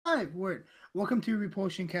Hi, Ward. Welcome to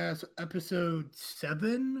Repulsion Cast episode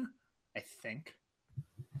 7, I think.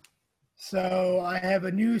 So, I have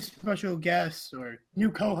a new special guest, or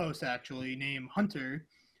new co host actually, named Hunter.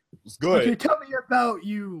 It's Hunter, good. tell me about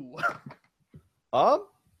you. Um,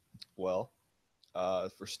 well,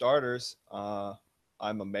 for starters, I'm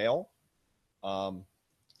a male. Um,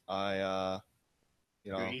 I,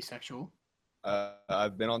 you You're know, asexual.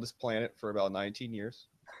 I've been on this planet for about 19 years,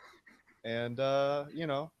 and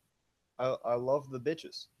I love the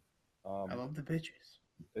bitches. I Um, love the bitches.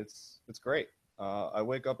 it's great. I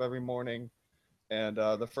wake up every morning, and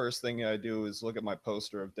the first thing I do is look at my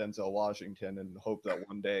poster of Denzel Washington and hope that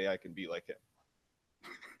one day I can be like him.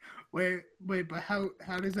 Wait, but how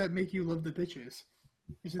does that make you love the bitches?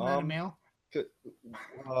 Isn't that a Um, male? c-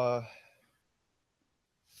 uh,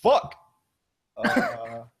 fuck.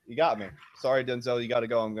 You got me. Sorry, Denzel, you got to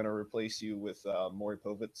go. I'm gonna replace you with Maury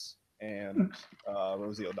Povitz and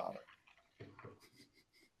Rosie O'Donnell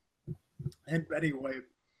And Betty White.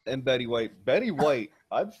 and Betty White. Betty White,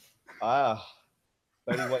 ah,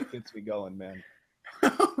 Betty White gets me going, man.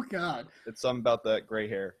 Oh, God. It's something about that gray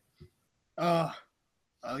hair. Uh,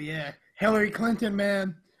 oh, yeah. Hillary Clinton,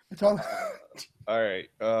 man. It's all. All right,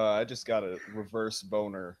 I just got a reverse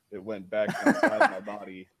boner. It went back inside my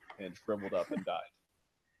body and shriveled up and died.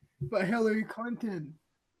 But Hillary Clinton.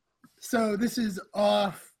 So this is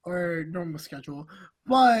off our normal schedule,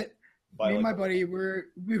 but By me and like my a buddy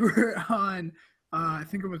we were on I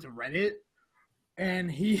think it was Reddit,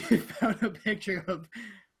 and he found a picture of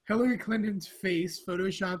Hillary Clinton's face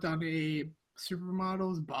photoshopped on a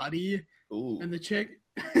supermodel's body, ooh, and the chick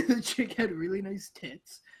the chick had really nice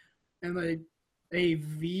tits and like a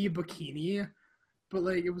V bikini, but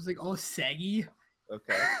like it was like all saggy,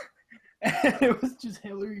 okay. and it was just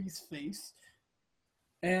Hillary's face.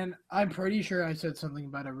 And I'm pretty sure I said something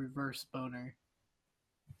about a reverse boner.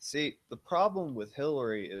 See, the problem with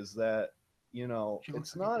Hillary is that She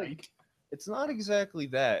looks like a dyke. it's not exactly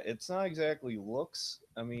that. It's not exactly looks.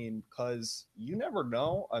 I mean, because you never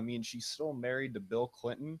know. I mean, she's still married to Bill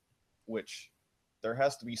Clinton, which there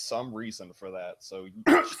has to be some reason for that. So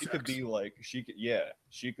she could Sex. be like, she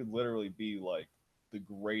could literally be like the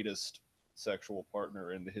greatest sexual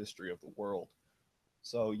partner in the history of the world.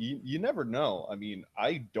 So you never know. I mean,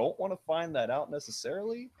 I don't want to find that out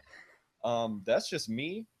necessarily. That's just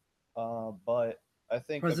me. But I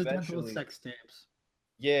think Presidential eventually, sex tapes.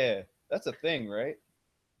 yeah, that's a thing, right?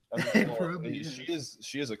 I mean, It well, probably is.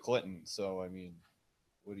 she is a Clinton, so I mean,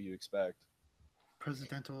 what do you expect?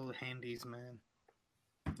 Presidential handies, man.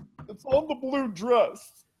 It's on the blue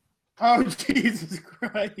dress. Oh, Jesus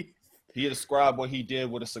Christ. He described what he did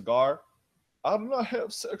with a cigar. I do not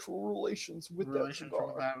have sexual relations with that Relations with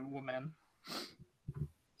cigar. that woman. This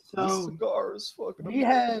So, cigar is fucking we amazing.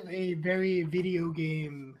 have a very video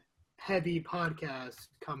game heavy podcast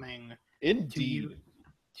coming to you, Indeed,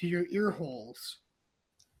 to your ear holes.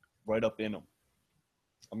 right up in them.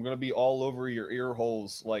 I'm gonna be all over your ear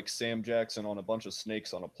holes like Sam Jackson on a bunch of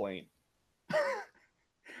snakes on a plane.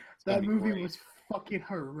 It's gonna That be movie great. was fucking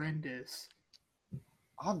horrendous.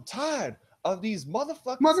 I'm tired of these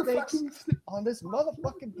motherfucking snakes Motherfucking on this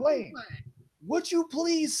motherfucking plane. Would you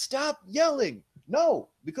please stop yelling? No,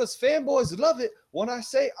 because fanboys love it when I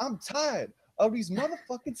say I'm tired of these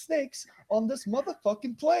motherfucking snakes on this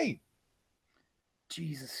motherfucking plane.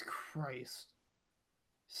 Jesus Christ.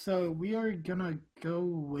 So we are gonna go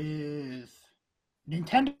with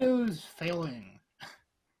Nintendo's failing.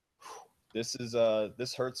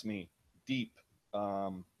 This hurts me deep.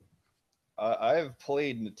 Um, I have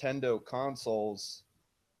played Nintendo consoles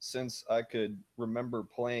since I could remember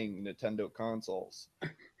playing Nintendo consoles.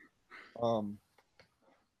 Um,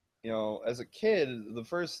 as a kid, the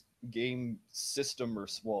first game system, or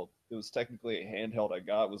well, it was technically a handheld I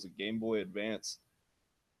got, was a Game Boy Advance,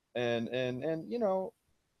 and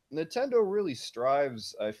Nintendo really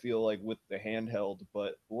strives, I feel like, with the handheld.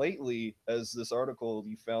 But lately, as this article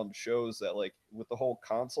you found shows, that like with the whole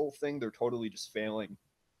console thing, they're totally just failing.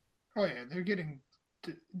 Oh yeah, they're getting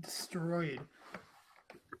destroyed.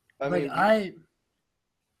 I Like mean,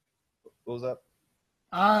 what was that?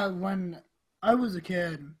 when I was a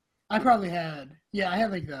kid, I probably had I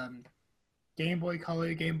had like the Game Boy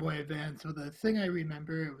Color, Game Boy Advance. So the thing I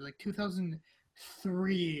remember, it was like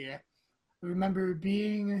 2003. I remember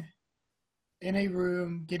being in a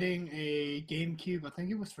room getting a GameCube. I think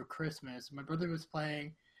it was for Christmas. My brother was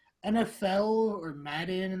playing NFL or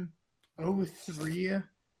Madden '03.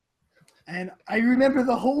 And I remember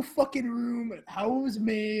the whole fucking room, how it was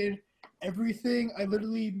made, everything. I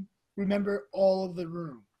literally remember all of the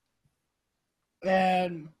room.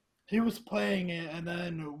 And he was playing it, and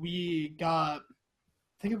then we got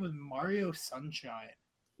think it was Mario Sunshine.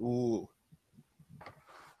 Ooh,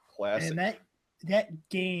 classic. And that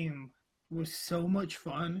game was so much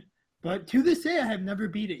fun. But to this day, I have never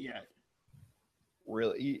beat it yet.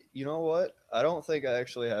 Really, you know what? I don't think I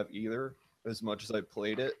actually have either. As much as I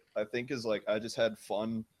played it, I think is like I just had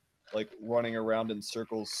fun, like running around in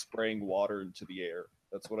circles, spraying water into the air.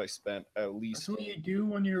 That's what I spent at That's least. what you do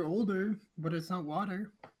when you're older, but it's not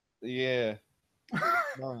water. Yeah,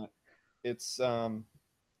 not. It's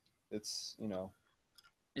it's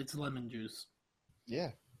It's lemon juice. yeah,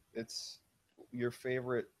 it's your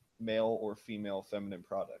favorite male or female feminine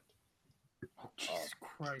product. Oh, Jesus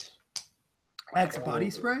Christ. Axe body Oh,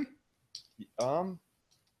 spray? Um,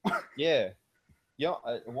 yeah, yeah.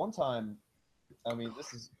 One time, I mean,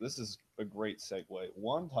 this is a great segue.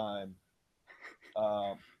 One time,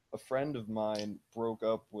 a friend of mine broke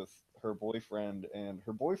up with her boyfriend, and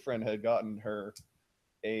her boyfriend had gotten her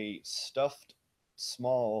a stuffed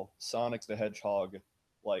small Sonic the Hedgehog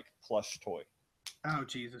like plush toy. Oh,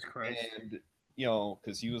 Jesus Christ. And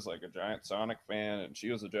because he was like a giant Sonic fan and she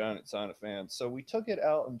was a giant Sonic fan, so we took it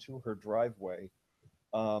out into her driveway,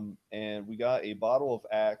 and we got a bottle of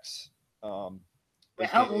Axe. Wait,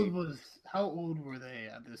 AKA, how old were they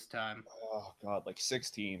at this time? oh god, like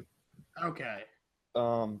 16. Okay.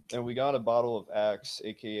 And we got a bottle of Axe,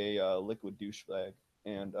 aka liquid douchebag,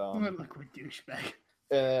 and What liquid douchebag?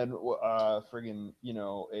 friggin'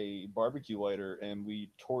 a barbecue lighter, and we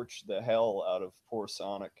torched the hell out of poor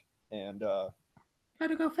Sonic, and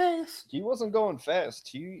Gotta go fast. he wasn't going fast.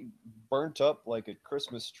 He burnt up like a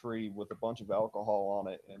Christmas tree with a bunch of alcohol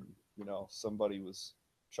on it, and somebody was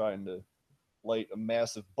trying to light a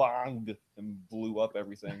massive bong and blew up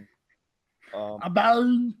everything. About.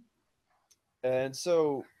 And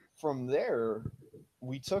so from there,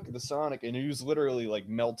 we took the Sonic, and he was literally like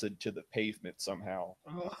melted to the pavement somehow.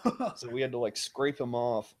 So we had to like scrape him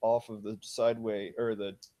off of the sideway or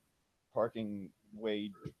the parking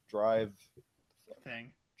way drive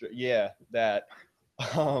thing. Yeah, that.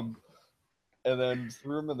 Um, and then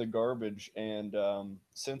threw him in the garbage. And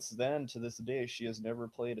since then, to this day, she has never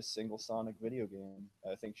played a single Sonic video game.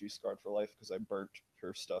 I think she's scarred for life because I burnt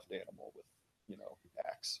her stuffed animal with,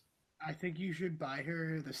 Axe. I think you should buy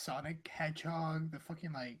her the Sonic Hedgehog, the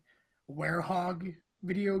fucking like Werehog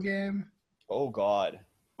video game. Oh God.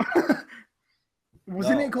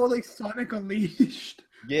 Wasn't No. it called like Sonic Unleashed?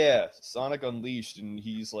 Yeah, Sonic Unleashed, and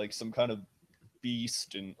he's like some kind of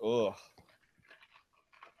beast, and ugh.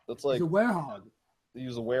 That's like He's a Werehog. he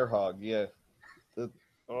was a werehog, yeah.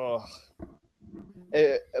 Ugh.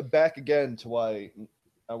 Back again to why.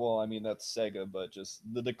 Well, I mean that's Sega, but just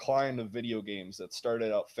the decline of video games that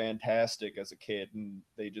started out fantastic as a kid, and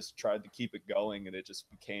they just tried to keep it going, and it just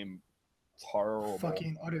became horrible.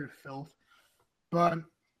 Fucking utter filth. But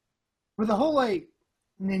for the whole like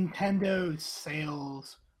Nintendo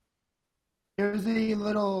sales, there's a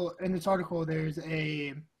little in this article. There's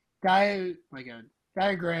a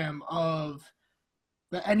diagram of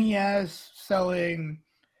the NES selling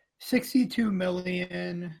 62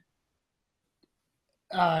 million,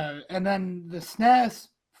 and then the SNES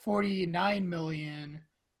 49 million,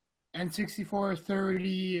 and 64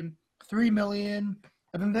 33 million.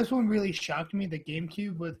 And then this one really shocked me, the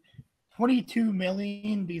GameCube with 22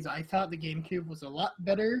 million, because I thought the GameCube was a lot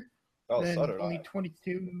better than So did only I.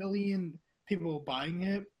 22 million people buying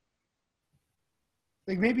it.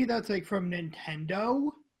 Like maybe that's like from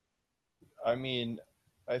Nintendo. I mean,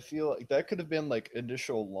 I feel like that could have been like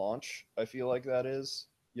initial launch. I feel like that is.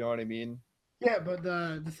 You know what I mean? Yeah, but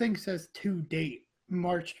the thing says to date,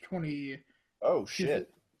 March 20. Oh shit.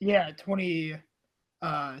 Yeah,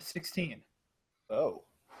 2016. Oh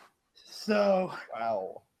So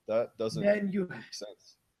wow. That doesn't then you make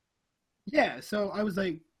sense. yeah, so I was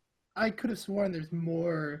like, I could have sworn there's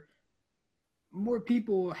more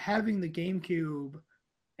people having the GameCube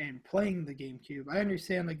and playing the GameCube. I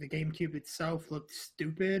understand like the GameCube itself looked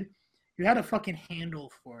stupid. You had a fucking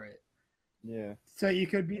handle for it. Yeah. So you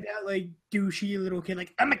could be that like douchey little kid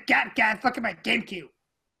like, oh my god, fucking my GameCube.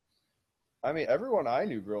 I mean, everyone I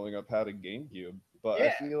knew growing up had a GameCube, but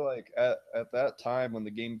Yeah. I feel like at that time when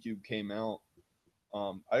the GameCube came out,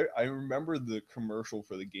 I remember the commercial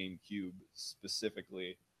for the GameCube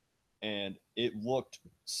specifically, and it looked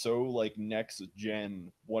so like next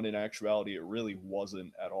gen when in actuality it really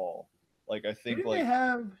wasn't at all. Like I think Didn't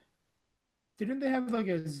they have like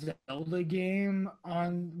a Zelda game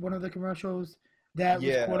on one of the commercials that was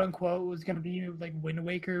Yeah. quote unquote was gonna be like Wind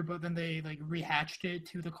Waker, but then they like rehatched it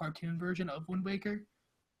to the cartoon version of Wind Waker?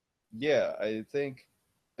 Yeah, I think,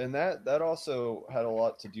 and that also had a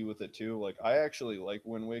lot to do with it too. Like I actually like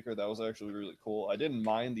Wind Waker. That was actually really cool. I didn't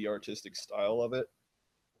mind the artistic style of it.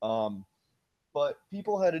 But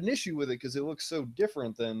people had an issue with it because it looks so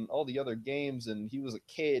different than all the other games, and he was a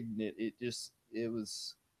kid, and it was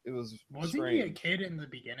Wasn't he a strange. kid in the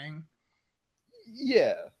beginning?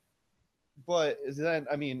 Yeah, but then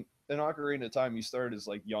I mean, in Ocarina of Time, you start as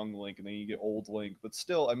like young Link, and then you get old Link. But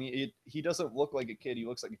still, I mean, he doesn't look like a kid. He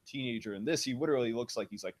looks like a teenager. In this, he literally looks like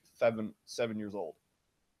he's like 7 years old.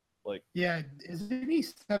 Like, Yeah, isn't he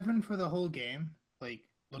 7 for the whole game? Like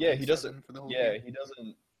yeah, looking he doesn't. 7 for the whole Yeah, game. he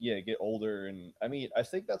doesn't. Yeah, get older, and I mean, I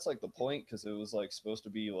think that's like the point because it was like supposed to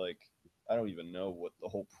be like I don't even know what the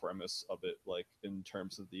whole premise of it like in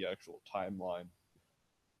terms of the actual timeline.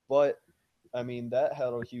 But I mean, that had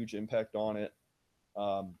a huge impact on it.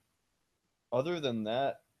 Um, Other than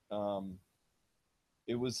that, um,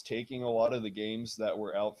 it was taking a lot of the games that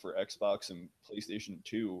were out for Xbox and PlayStation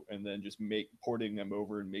 2 and then just make porting them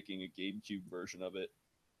over and making a GameCube version of it,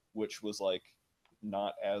 which was like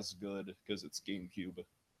not as good because it's GameCube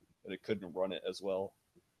and it couldn't run it as well.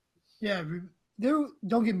 Yeah, there.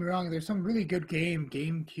 Don't get me wrong. There's some really good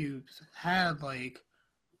GameCubes had like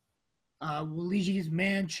Luigi's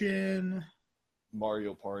Mansion,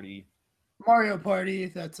 Mario Party. Mario Party.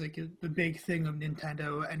 That's like the big thing of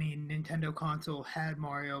Nintendo. Any Nintendo console had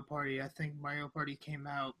Mario Party. I think Mario Party came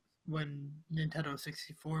out when Nintendo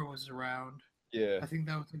 64 was around. Yeah. I think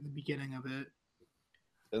that was like the beginning of it.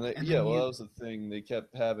 And And yeah, then well, that you, was the thing. They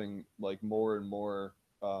kept having like more and more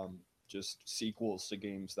just sequels to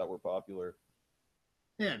games that were popular.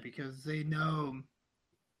 yeah, because they know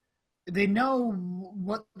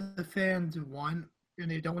what the fans want, and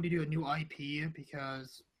they don't want to do a new IP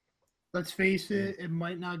because let's face Mm. it, it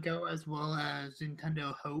might not go as well as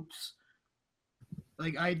Nintendo hopes.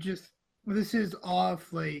 Like this is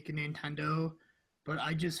off like Nintendo, but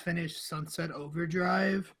I just finished Sunset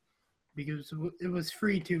Overdrive because it was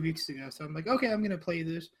free 2 weeks ago. So I'm like, okay, I'm gonna play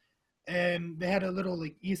this, and they had a little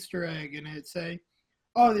like Easter egg in it say,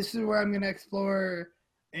 oh, this is where I'm gonna explore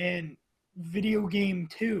and video game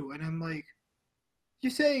 2, and I'm like,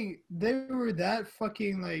 you're saying they were that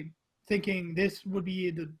fucking like thinking this would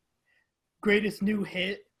be the greatest new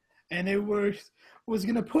hit, and they was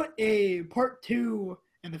gonna put a part 2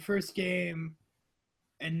 in the first game,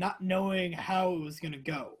 and not knowing how it was gonna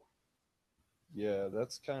go. Yeah,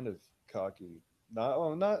 that's kind of cocky. Not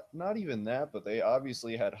well, not even that, but they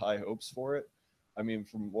obviously had high hopes for it. I mean,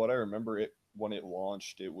 from what I remember, it when it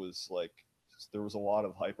launched, it was like there was a lot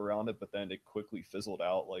of hype around it, but then it quickly fizzled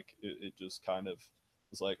out. Like it just kind of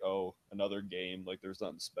was like, oh, another game. Like there's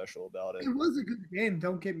nothing special about it. It was a good game,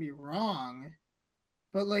 don't get me wrong,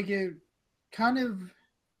 but like kind of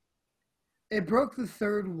it broke the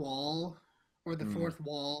third wall or the Mm. fourth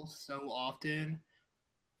wall so often.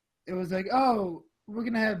 It was like, oh, we're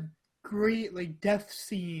gonna have great like death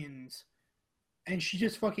scenes, and she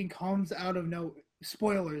just fucking comes out of no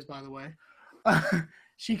spoilers, by the way.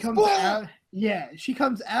 She comes Spoiler! out, yeah, she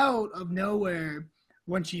comes out of nowhere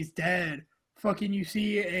when she's dead. Fucking, you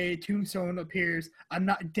see a tombstone appears. I'm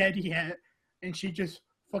not dead yet, and she just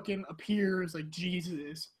fucking appears like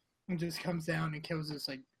Jesus and just comes down and kills this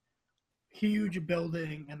like huge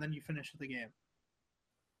building, and then you finish the game.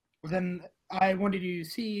 Then I wanted to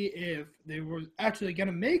see if they were actually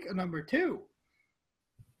gonna make a number 2,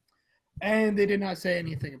 and they did not say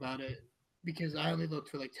anything about it because I only looked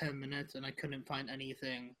for like 10 minutes and I couldn't find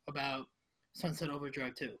anything about Sunset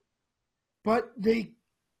Overdrive 2. But they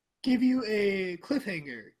give you a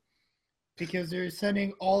cliffhanger because they're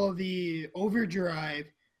sending all of the Overdrive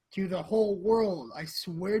to the whole world. I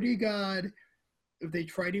swear to God, if they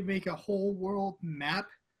try to make a whole world map,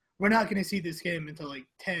 we're not going to see this game until like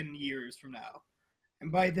 10 years from now.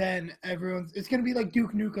 And by then, it's going to be like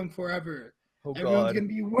Duke Nukem Forever. Oh Everyone's God! gonna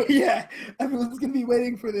be yeah, everyone's gonna be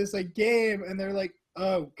waiting for this like game, and they're like,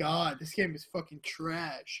 oh god, this game is fucking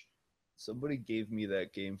trash. Somebody gave me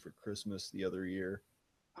that game for Christmas the other year,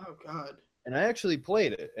 Oh god. and I actually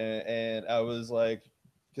played it, and I was like,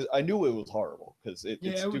 because I knew it was horrible because Yeah,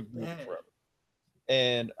 it's it was Duke Nukem bad. Forever.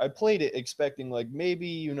 And I played it expecting like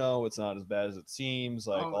maybe it's not as bad as it seems.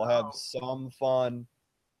 Like Oh I'll have no. some fun.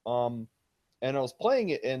 Um, and I was playing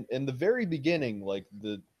it, and in the very beginning, like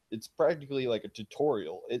it's practically like a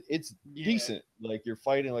tutorial. It's Yeah. decent. Like you're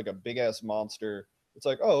fighting like a big ass monster. It's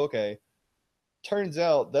like, oh, okay. Turns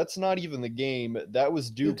out that's not even the game. That was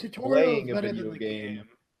The Duke tutorial is playing a better than video the game. game.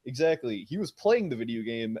 Exactly. He was playing the video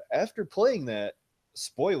game. After playing that,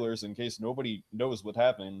 spoilers in case nobody knows what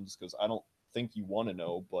happens, because I don't think you want to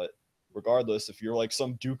know, but regardless, if you're like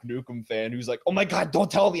some Duke Nukem fan who's like, oh my god,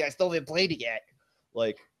 don't tell me, I still haven't played it yet.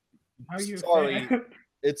 Like, How are you a sorry, fan?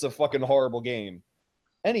 it's a fucking horrible game.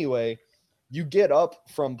 Anyway, you get up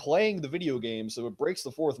from playing the video game, so it breaks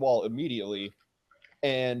the fourth wall immediately.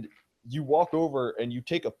 and you walk over and you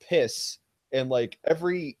take a piss, and like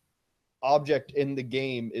every object in the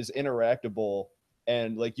game is interactable,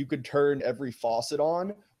 and like you could turn every faucet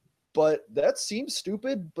on. But that seems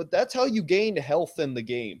stupid, but that's how you gain health in the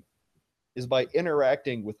game, is by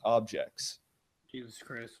interacting with objects. Jesus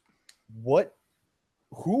Christ. What?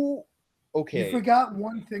 Who? You Okay. forgot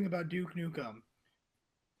one thing about Duke Nukem.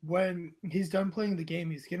 When he's done playing the game,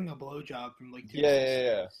 he's getting a blowjob from like two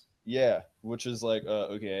Yeah. sisters. Yeah, which is like,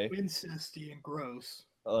 okay. Incesty and gross.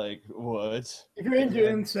 Like, what? If you're And into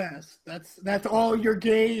then incest, that's all your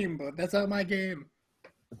game, but that's not my game.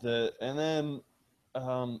 and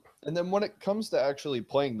then when it comes to actually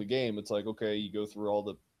playing the game, it's like, okay, you go through all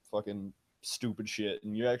the fucking stupid shit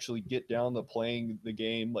and you actually get down to playing the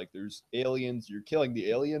game. Like, there's aliens, you're killing the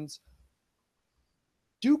aliens.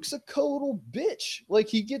 Duke's a total bitch. Like,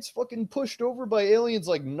 he gets fucking pushed over by aliens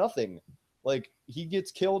like nothing. Like, he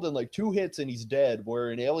gets killed in like 2 hits and he's dead,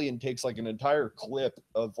 where an alien takes like an entire clip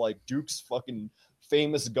of like Duke's fucking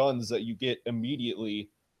famous guns that you get immediately.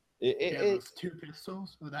 Yeah, those two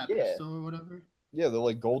pistols, or that Yeah, pistol or whatever. yeah, they're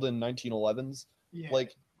like golden 1911s. Yeah.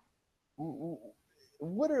 Like,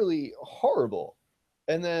 literally horrible.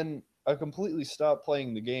 And then I completely stopped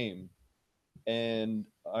playing the game, and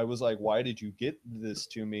I was like, why did you get this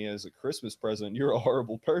to me as a Christmas present? You're a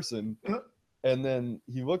horrible person. And then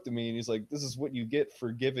he looked at me and he's like, this is what you get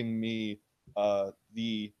for giving me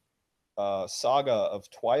the saga of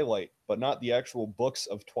Twilight, but not the actual books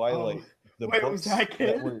of Twilight. The wait, books was that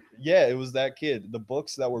kid? Yeah, it was that kid. The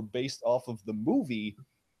books that were based off of the movie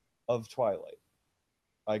of Twilight.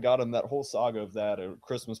 I got him that whole saga of that, a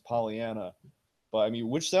Christmas Pollyanna. But I mean,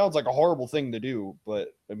 which sounds like a horrible thing to do, but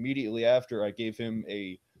immediately after I gave him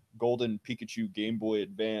a golden Pikachu Game Boy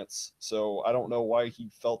Advance. So I don't know why he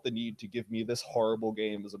felt the need to give me this horrible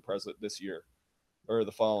game as a present this year or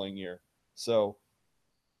the following year. So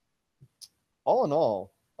all in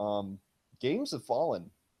all, games have fallen.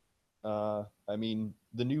 I mean,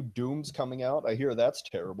 the new Doom's coming out. I hear that's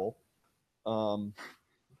terrible.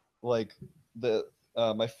 Like the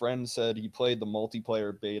my friend said he played the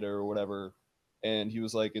multiplayer beta or whatever, and he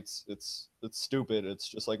was like, it's stupid. It's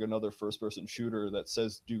just like another first person shooter that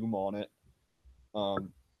says Doom on it.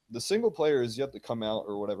 The single player is yet to come out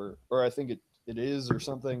or whatever, or I think it is or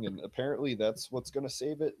something, and apparently that's what's gonna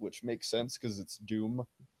save it, which makes sense because it's Doom.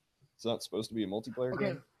 It's not supposed to be a multiplayer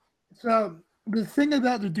game. So the thing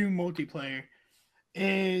about the Doom multiplayer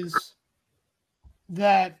is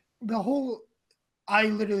that I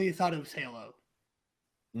literally thought it was Halo.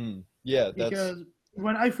 Yeah, because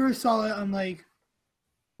when I first saw it, I'm like,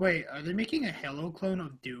 wait, are they making a Halo clone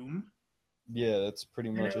of Doom? Yeah, that's pretty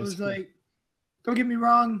much it. It was like, don't get me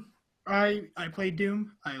wrong, I played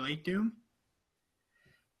Doom. I like Doom.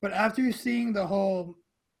 But after seeing the whole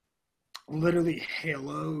literally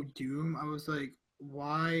Halo Doom, I was like,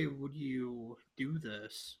 why would you do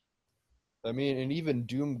this? I mean, and even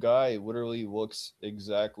Doom Guy literally looks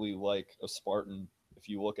exactly like a Spartan if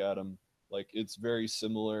you look at him. Like, it's very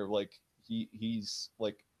similar. Like, he's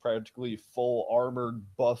like practically full armored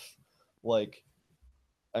buff. Like,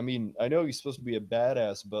 I mean, I know he's supposed to be a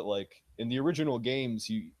badass, but like in the original games,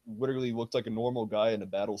 he literally looked like a normal guy in a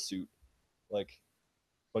battle suit. Like,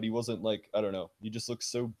 but he wasn't like, I don't know. He just looks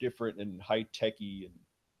so different and high techy and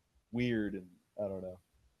weird, and I don't know.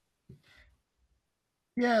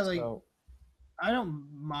 Yeah, like I don't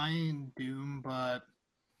mind Doom, but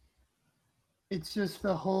it's just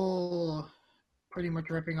the whole pretty much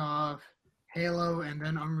ripping off Halo and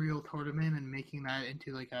then Unreal Tournament and making that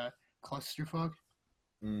into like a clusterfuck.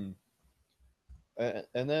 And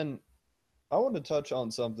then I want to touch on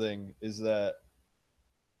something, is that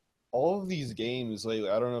all of these games lately,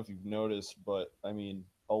 I don't know if you've noticed, but I mean,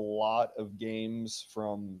 a lot of games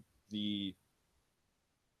from the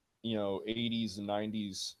 80s and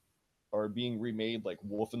 90s are being remade, like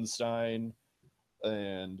Wolfenstein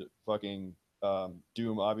and fucking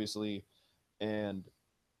Doom, obviously, and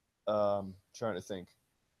trying to think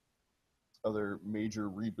other major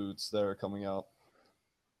reboots that are coming out.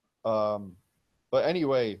 But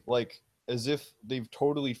anyway, like, as if they've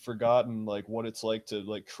totally forgotten like what it's like to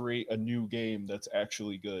like create a new game that's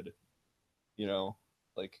actually good.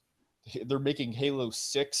 Like, they're making Halo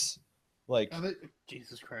 6. Like,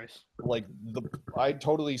 Jesus Christ. Like, I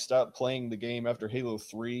totally stopped playing the game after Halo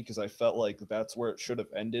 3 because I felt like that's where it should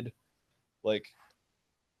have ended. Like,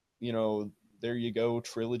 there you go,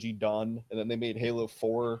 trilogy done, and then they made Halo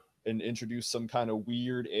 4 and introduced some kind of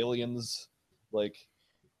weird aliens. Like,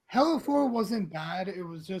 Halo 4 wasn't bad. It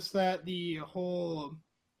was just that the whole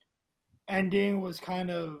ending was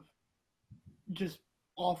kind of just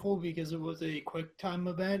awful because it was a quick time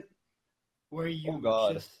event. where Oh you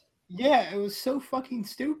God. just yeah, it was so fucking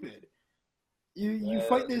stupid. You Uh,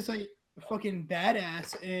 fight this like fucking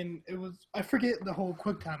badass, and it was I forget the whole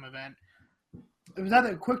QuickTime event. It was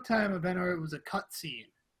either a QuickTime event or it was a cutscene.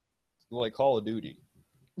 like Call of Duty.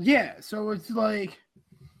 Yeah, so it's like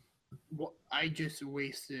well, I just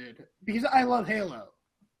wasted because I love Halo,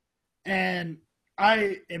 and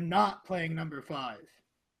I am not playing number 5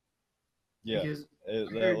 Yeah, because I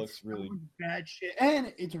that heard looks so really. much bad shit,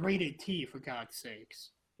 and it's rated T for God's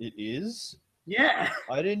sakes. It is. Yeah,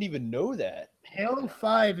 I didn't even know that. Halo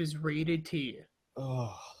 5 is rated T.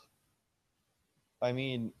 Oh, I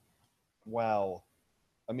mean, wow.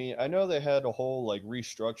 I mean, I know they had a whole like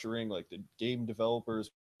restructuring, like the game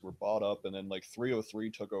developers were bought up, and then like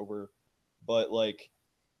 303 took over. But like,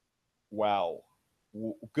 wow,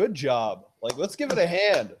 good job. Like, let's give it a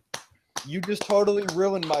hand. You just totally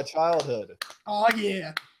ruined my childhood. Oh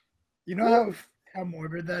yeah, you know Woo! how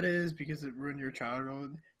morbid that is because it ruined your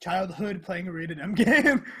childhood playing a rated M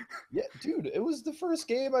game. Yeah, dude, it was the first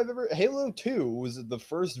game I've ever. Halo 2 was the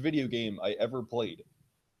first video game I ever played.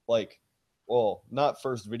 Like, well, not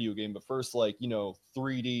first video game, but first, like,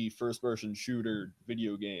 3D first person shooter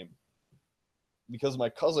video game. Because my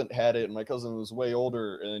cousin had it, and my cousin was way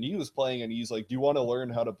older, and he was playing, and he's like, "Do you want to learn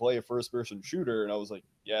how to play a first person shooter?" And I was like,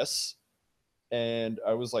 "Yes." And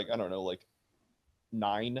I was like, I don't know, like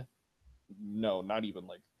 9. No, not even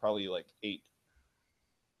like probably like 8.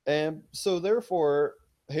 And so therefore,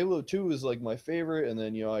 Halo 2 is like my favorite. And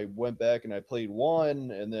then, I went back and I played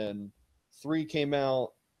 1, and then 3 came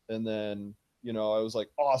out. And then, I was like,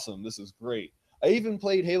 awesome, this is great. I even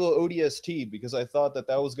played Halo ODST because I thought that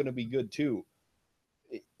that was going to be good too.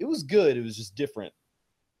 It was good, it was just different.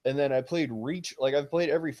 And then I played Reach. Like, I've played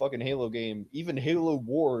every fucking Halo game, even Halo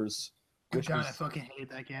Wars, Good which God, I was. fucking hate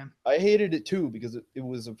that game. I hated it too because it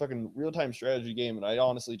was a fucking real time strategy game, and I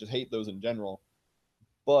honestly just hate those in general.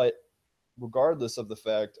 But regardless of the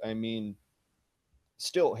fact, I mean,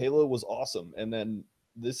 still, Halo was awesome. And then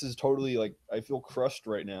this is totally like, I feel crushed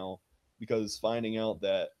right now because finding out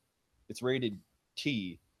that it's rated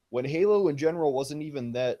T when Halo in general wasn't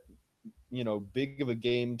even that, big of a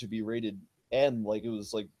game to be rated N. Like, it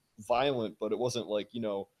was like violent, but it wasn't like,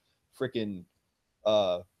 freaking,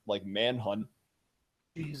 like Manhunt.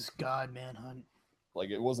 Jesus God, Manhunt. Like,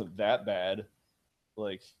 it wasn't that bad.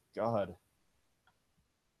 Like, God.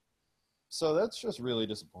 So that's just really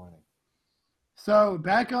disappointing. So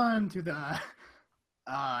back on to the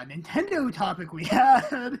Nintendo topic we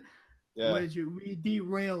had, Yeah. which we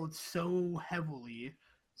derailed so heavily.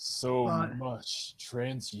 So But much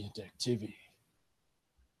transient activity.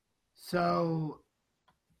 so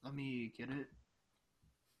let me get it.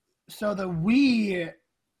 So the Wii,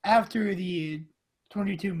 after the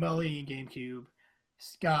 22 million GameCube,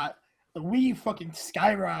 got the Wii fucking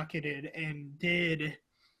skyrocketed and did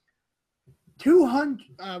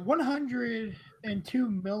 102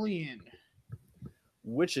 million.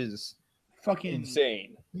 Which is Fucking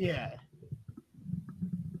insane. yeah.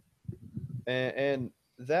 And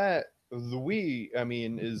that the Wii, I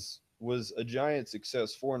mean, was a giant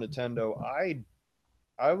success for Nintendo.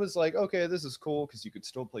 I was like, okay, this is cool because you could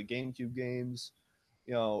still play GameCube games.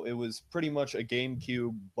 It was pretty much a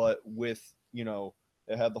GameCube, but with,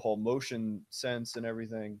 it had the whole motion sense and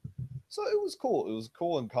everything. So it was cool. It was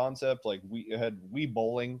cool in concept. Like, it had Wii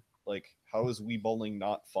Bowling. Like, how is Wii Bowling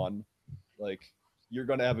not fun? Like, you're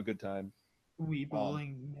gonna have a good time. Wii Um,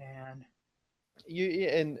 bowling, man.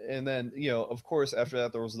 and then, of course, after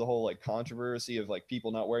that there was the whole like controversy of like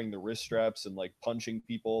people not wearing the wrist straps and like punching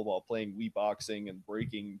people while playing Wii boxing and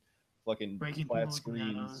breaking fucking Breaking flat people's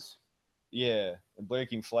screens. pianos. Yeah, and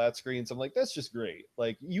breaking flat screens. I'm like, that's just great.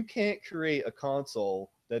 Like, you can't create a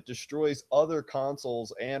console that destroys other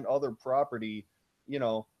consoles and other property, you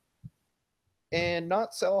know, and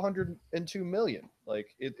not sell 102 million. Like,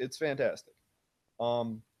 it's fantastic.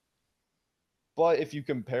 Um, but if you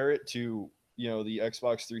compare it to, the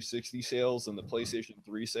Xbox 360 sales and the PlayStation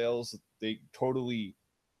 3 sales, they totally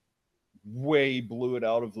way blew it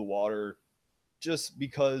out of the water just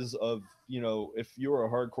because of, if you're a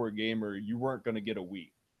hardcore gamer, you weren't going to get a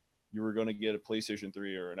Wii. You were going to get a PlayStation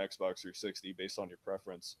 3 or an Xbox 360 based on your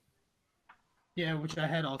preference. Yeah, which I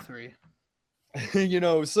had all three.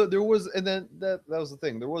 So there was, and then that was the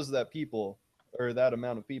thing. There was that people, or that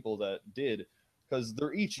amount of people that did, because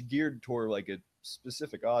they're each geared toward like a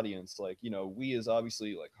specific audience. Like, Wii is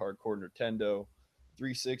obviously like hardcore Nintendo.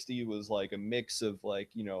 360 was like a mix of like,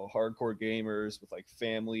 hardcore gamers with like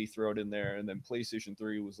family thrown in there, and then PlayStation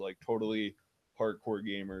 3 was like totally hardcore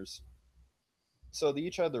gamers. So they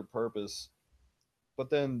each had their purpose. But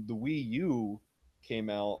then the Wii U came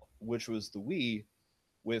out, which was the Wii,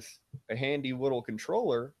 with a handy little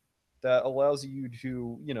controller that allows you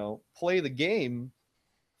to, play the game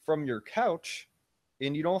from your couch,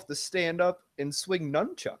 and you don't have to stand up and swing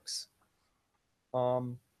nunchucks.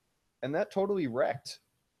 And that totally wrecked.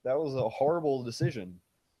 That was a horrible decision.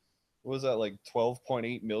 What was that, like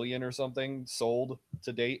 12.8 million or something sold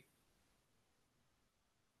to date?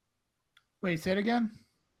 Wait, say it again?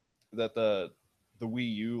 That the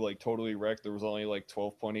Wii U like totally wrecked. There was only like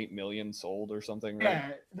 12.8 million sold or something, right?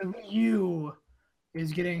 Yeah, the Wii U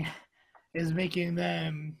is making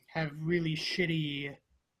them have really shitty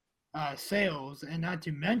sales, and not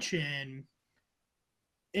to mention,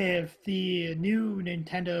 if the new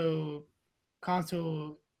Nintendo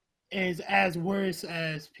console is as worse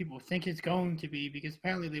as people think it's going to be, because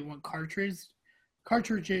apparently they want cartridges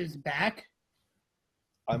back.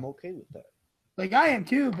 I'm okay with that. Like, I am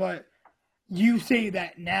too, but you say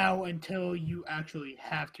that now until you actually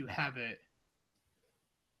have to have it.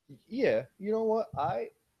 Yeah, you know what? I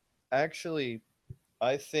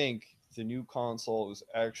think the new console is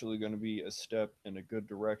actually going to be a step in a good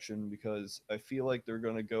direction, because I feel like they're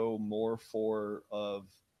going to go more for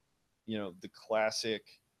the classic,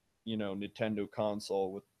 Nintendo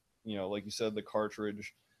console with, like you said, the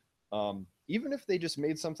cartridge. Even if they just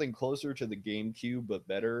made something closer to the GameCube but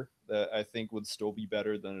better, that I think would still be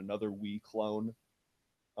better than another Wii clone.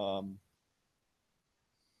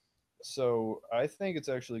 So I think it's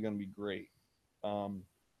actually going to be great.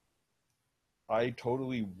 I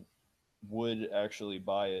totally would actually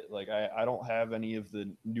buy it. Like, I don't have any of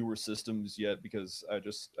the newer systems yet, because I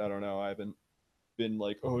don't know. I haven't been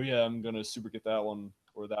like, oh yeah, I'm gonna super get that one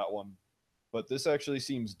or that one. But this actually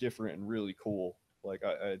seems different and really cool. Like,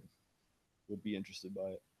 I would be interested by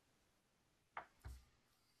it.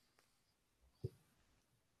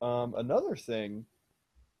 Another thing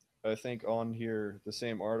I think on here, the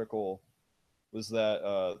same article, was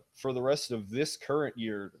that for the rest of this current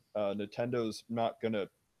year, Nintendo's not gonna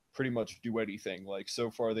pretty much do anything. Like,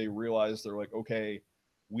 so far they realized, they're like, okay,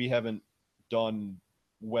 we haven't done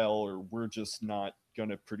well, or we're just not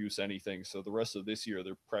gonna produce anything. So the rest of this year,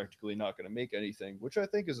 they're practically not gonna make anything, which I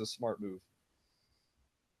think is a smart move.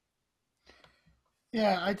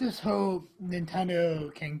 Yeah, I just hope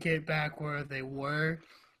Nintendo can get back where they were,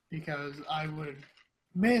 because I would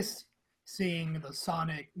miss seeing the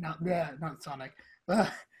Sonic, not Sonic,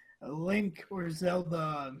 Link or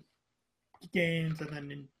Zelda games,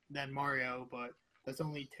 and then Mario. But that's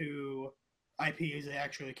only two IPs they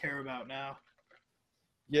actually care about now.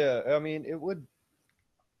 Yeah, I mean,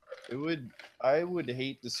 I would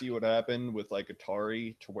hate to see what happened with like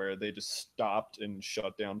Atari, to where they just stopped and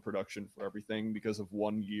shut down production for everything because of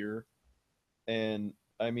 1 year. And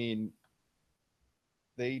I mean,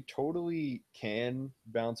 they totally can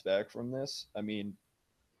bounce back from this. I mean,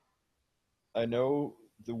 I know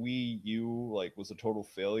the Wii U like was a total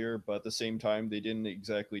failure, but at the same time they didn't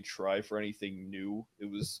exactly try for anything new. It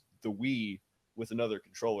was the Wii with another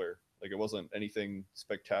controller. Like, it wasn't anything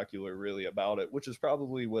spectacular really about it, which is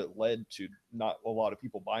probably what led to not a lot of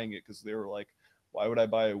people buying it, because they were like, why would I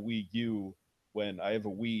buy a Wii U when I have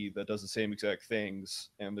a Wii that does the same exact things?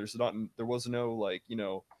 And there was no like,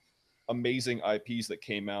 amazing IPs that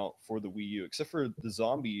came out for the Wii U, except for the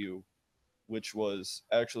Zombie U, which was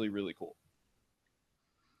actually really cool.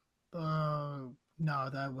 No,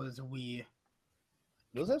 that was Wii.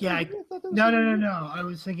 Was that Yeah, for Wii? I thought that was no, for no, no, Wii. no. I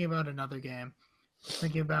was thinking about another game.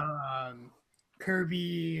 Thinking about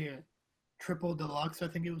Kirby Triple Deluxe, I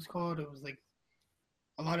think it was called. It was like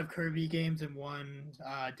a lot of Kirby games in one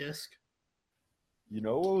disc. You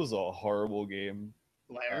know what was a horrible game?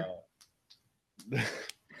 Lair.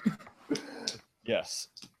 Yes,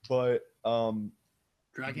 but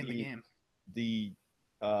Dragging the game. the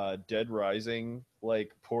Dead Rising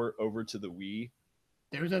like port over to the Wii.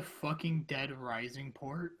 There's a fucking Dead Rising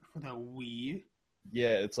port for the Wii.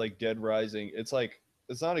 Yeah, it's like Dead Rising. It's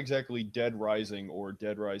not exactly Dead Rising or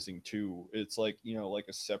Dead Rising 2. It's like, like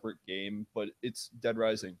a separate game, but it's Dead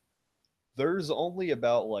Rising. There's only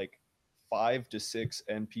about like 5 to 6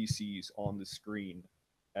 NPCs on the screen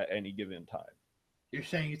at any given time. You're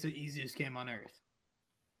saying it's the easiest game on earth.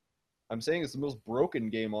 I'm saying it's the most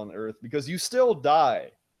broken game on earth, because you still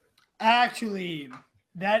die. Actually,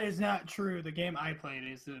 that is not true. The game I played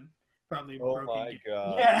is probably broken. Oh my game.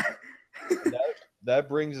 god. Yeah. That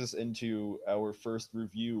brings us into our first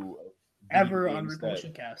review of Ever on games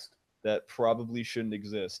Repulsion Cast. that probably shouldn't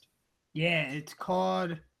exist. Yeah, it's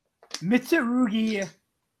called Mitsurugi.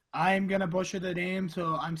 I'm gonna butcher the name,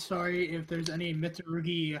 so I'm sorry if there's any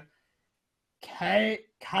Mitsurugi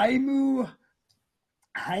Kaimu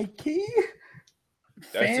Heike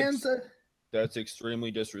fans. That's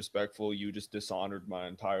extremely disrespectful. You just dishonored my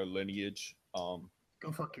entire lineage.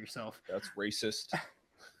 Go fuck yourself. That's racist.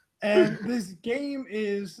 And this game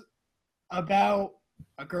is about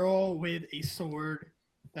a girl with a sword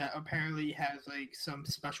that apparently has like some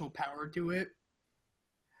special power to it.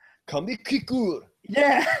 Kamikikur.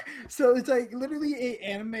 Yeah, so it's like literally a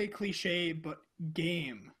anime cliche but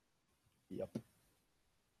game. Yep.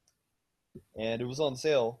 And it was on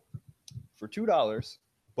sale for $2,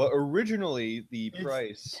 but originally the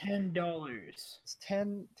price $10. is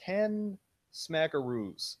 10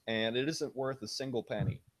 smackaroos, and it isn't worth a single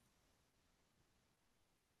penny.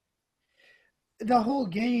 The whole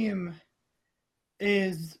game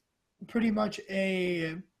is pretty much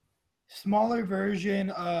a smaller version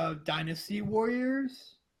of Dynasty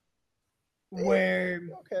Warriors, where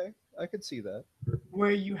Okay, I could see that.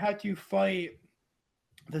 you had to fight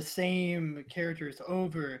the same characters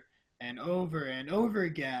over and over and over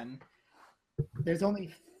again. There's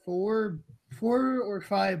only four or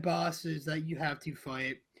five bosses that you have to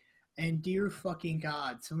fight, and dear fucking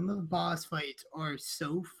god, some of the boss fights are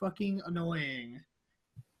so fucking annoying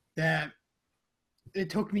that it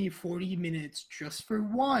took me 40 minutes just for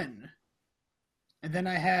one. And then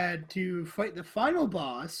I had to fight the final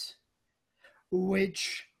boss,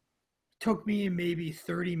 which took me maybe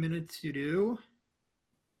 30 minutes to do.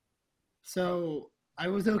 So I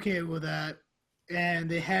was okay with that. And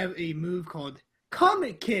they have a move called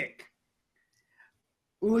Comet Kick,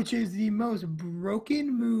 which is the most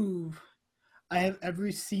broken move I have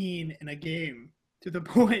ever seen in a game, to the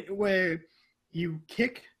point where you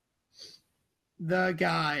kick the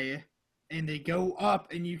guy and they go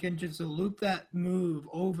up and you can just loop that move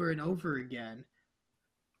over and over again.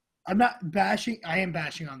 I'm not bashing, I am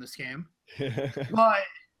bashing on this game, but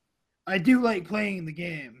I do like playing the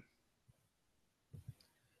game.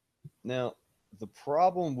 Now, the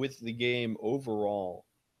problem with the game overall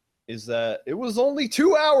is that it was only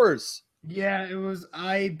 2 hours. Yeah, it was,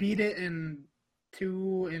 I beat it in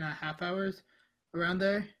 2.5 hours, around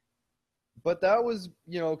there. But that was,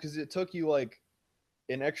 because it took you like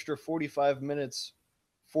an extra 45 minutes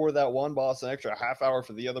for that one boss, an extra half hour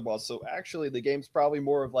for the other boss. So actually, the game's probably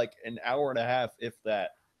more of like an hour and a half, if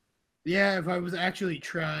that. Yeah, if I was actually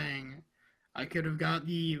trying, I could have got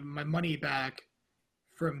my money back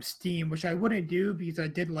from Steam, which I wouldn't do because I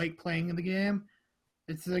did like playing the game.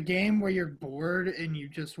 It's a game where you're bored and you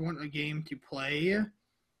just want a game to play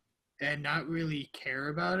and not really care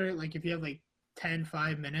about it. Like if you have like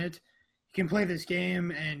 5 minutes, you can play this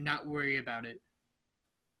game and not worry about it.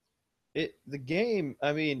 The game,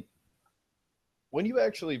 I mean, when you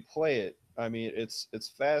actually play it, I mean, it's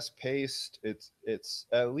fast paced. It's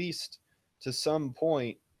at least to some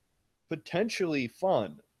point potentially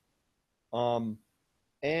fun.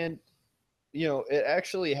 And it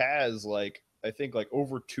actually has like, I think like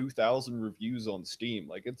over 2,000 reviews on Steam.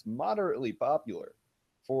 Like it's moderately popular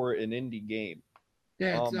for an indie game.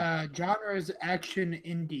 Yeah, it's genre is action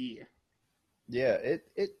indie. Yeah,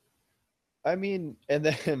 I mean, and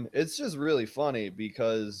then it's just really funny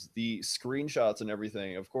because the screenshots and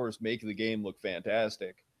everything, of course, make the game look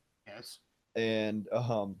fantastic. Yes. And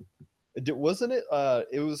wasn't it?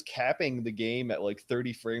 It was capping the game at like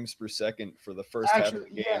 30 frames per second for the first half of the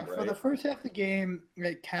game, yeah, right? for the first half of the game,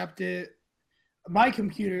 it capped it. My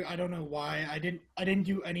computer, I don't know why, I didn't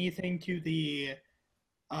do anything to the,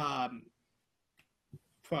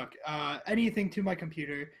 anything to my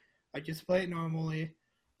computer. I just play it normally,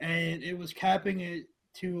 and it was capping it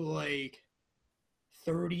to like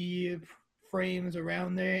 30 frames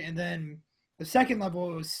around there, and then the second level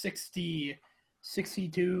was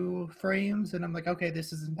 62 frames, and I'm like, okay,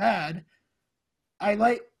 this isn't bad. I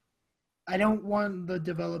don't want the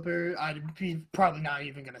developer, I'd be probably not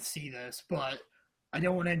even gonna see this, but I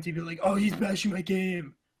don't want him to be like, oh, he's bashing my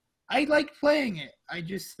game. I like playing it. I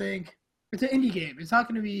just think it's an indie game. It's not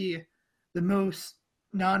gonna be the most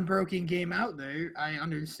non-broken game out there. I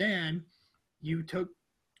understand you took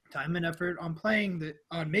time and effort on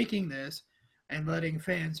making this and letting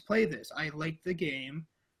fans play this. I like the game.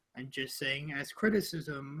 I'm just saying as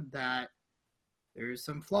criticism that there's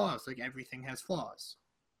some flaws. Like everything has flaws.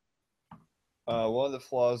 One of the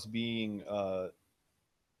flaws being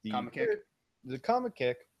Comic kick. The comic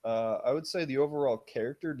kick. I would say the overall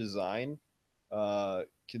character design,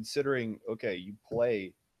 considering you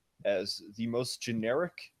play as the most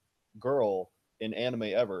generic girl in anime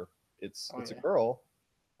ever. It's a girl.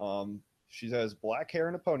 She has black hair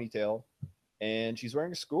and a ponytail, and she's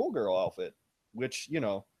wearing a schoolgirl outfit, which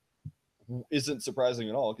isn't surprising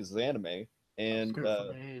at all because it's anime. And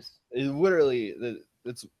it literally,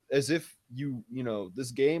 it's as if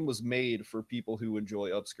this game was made for people who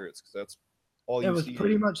enjoy upskirts, because that's all It you was see.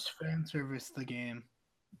 pretty much fan service, the game.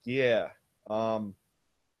 Yeah.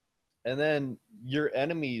 And then your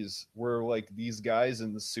enemies were like these guys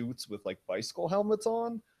in the suits with like bicycle helmets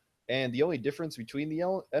on. And the only difference between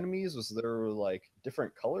the enemies was there were like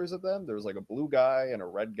different colors of them. There was like a blue guy and a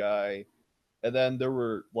red guy. And then there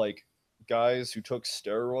were like guys who took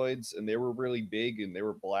steroids and they were really big and they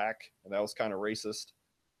were black. And that was kind of racist.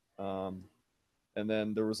 Um, and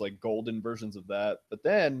then there was like golden versions of that. But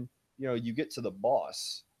then, you get to the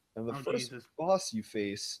boss. And the Oh, first Jesus. boss you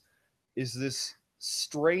face is this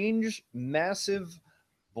strange, massive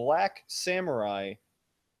black samurai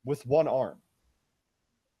with one arm.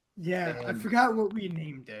 Yeah, I And forgot what we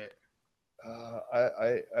named it.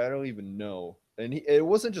 I don't even know. And it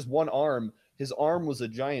wasn't just one arm. His arm was a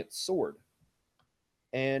giant sword.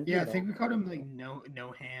 And Yeah, I think we called him like no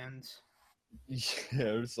hands. yeah,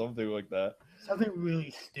 or something like that. Something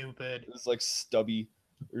really stupid. It was like stubby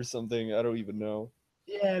or something. I don't even know.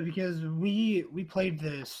 Yeah, because we played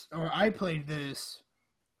this, or I played this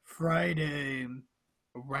Friday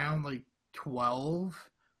around like 12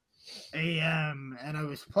 a.m. and I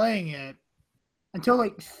was playing it until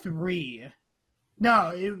like 3. No,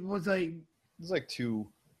 it was like, It was like two.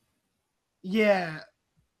 yeah,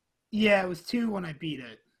 it was 2 when I beat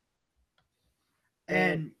it.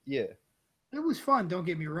 And yeah, it was fun, don't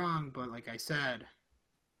get me wrong, but like I said,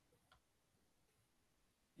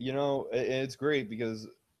 it's great because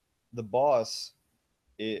the boss,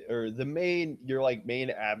 or the main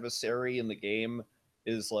adversary in the game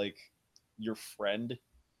is like your friend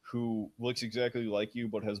who looks exactly like you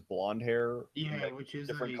but has blonde hair, yeah, like which is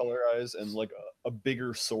different like, color eyes, and like a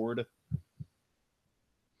bigger sword.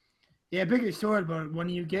 yeah, bigger sword, but when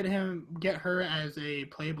you get her as a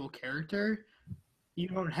playable character, you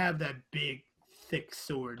don't have that big, thick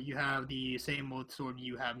sword. You have the same old sword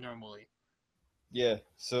you have normally. Yeah,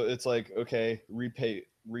 so it's like, okay, replay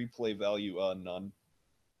value none.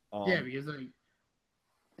 Yeah, because like,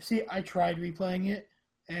 see, I tried replaying it,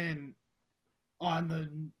 and on the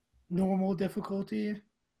normal difficulty,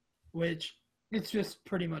 which it's just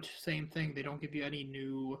pretty much the same thing. They don't give you any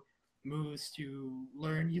new moves to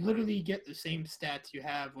learn. You literally get the same stats you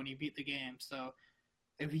have when you beat the game. So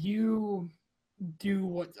if you do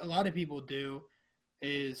what a lot of people do,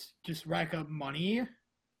 is just rack up money,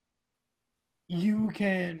 you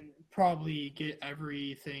can probably get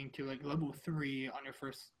everything to like level 3 on your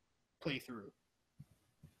first playthrough.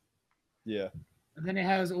 Yeah. And then it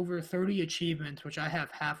has over 30 achievements, which I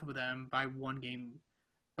have half of them by one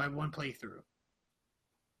playthrough.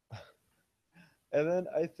 And then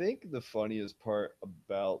I think the funniest part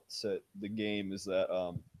about the game is that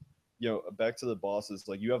back to the bosses,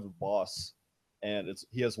 like you have a boss and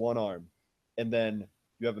he has one arm, and then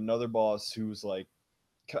you have another boss who's like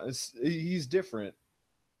he's different.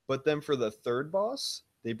 But then for the third boss,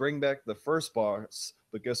 they bring back the first boss,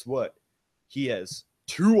 but guess what? He has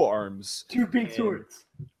 2 arms, 2 big swords.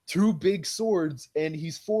 2 big swords, and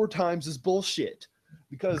he's 4 times his bullshit.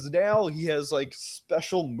 Because now he has like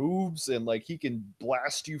special moves and like he can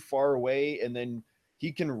blast you far away, and then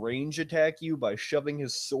he can range attack you by shoving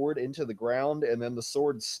his sword into the ground, and then the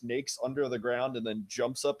sword snakes under the ground and then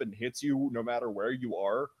jumps up and hits you no matter where you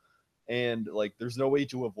are. And like there's no way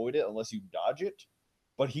to avoid it unless you dodge it.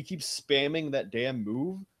 But he keeps spamming that damn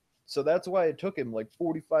move. So that's why it took him like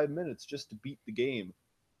 45 minutes just to beat the game.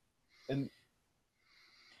 And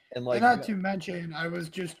like, And not to mention, I was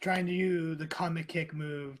just trying to use the comic kick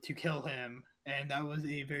move to kill him, and that was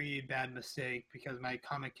a very bad mistake because my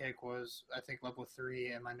comic kick was, I think, level 3,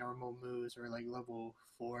 and my normal moves were like level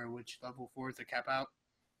 4, which level 4 is a cap out.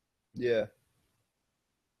 yeah.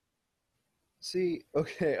 See,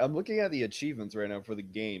 okay, I'm looking at the achievements right now for the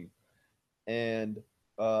game, and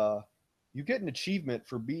you get an achievement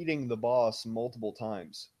for beating the boss multiple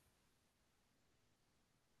times.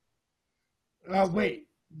 Oh, So wait.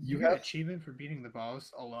 you You get have achievement for beating the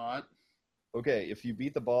boss a lot? okay, if you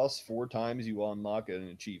beat the boss 4 times, you unlock an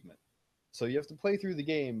achievement. So you have to play through the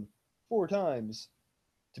game 4 times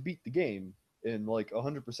to beat the game and like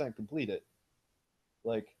 100% complete it.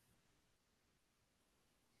 Like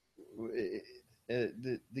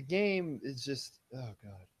the game is just, oh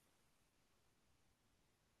god.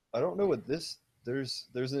 I don't know what this there's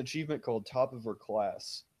an achievement called top of her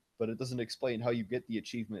class, but it doesn't explain how you get the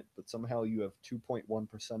achievement, but somehow you have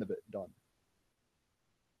 2.1% of it done.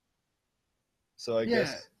 So I Yeah.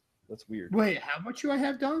 guess that's weird. Wait, how much do I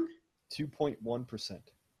have done? 2.1%.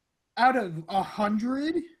 Out of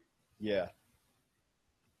 100 Yeah.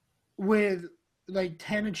 with like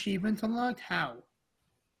 10 achievements unlocked? How?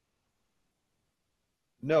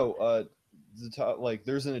 No, the top, like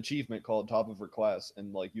there's an achievement called top of her class,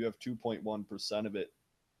 and like you have 2.1% of it,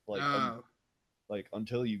 like Oh, like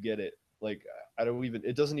until you get it. Like I don't even,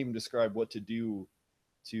 it doesn't even describe what to do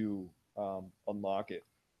to unlock it.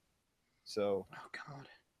 So, oh God.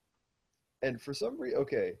 and for some reason,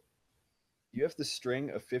 okay, you have to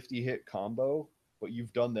string a 50 hit combo, but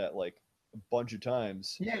you've done that like a bunch of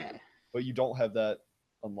times, Yeah. but you don't have that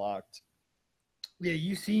unlocked. Yeah,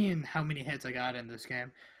 you seen how many hits I got in this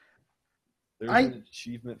game. There's I an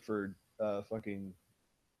achievement for fucking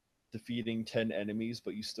defeating 10 enemies,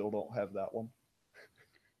 but you still don't have that one.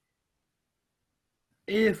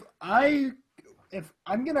 if I if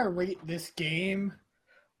I'm gonna rate this game,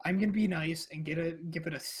 I'm gonna be nice and give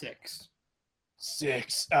it a 6.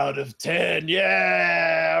 6 out of 10.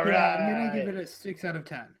 Yeah, all Yeah, I'm gonna give right. it a 6 out of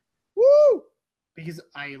 10 Woo! because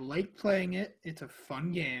I like playing it. It's a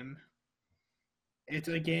fun game. It's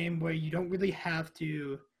a game where you don't really have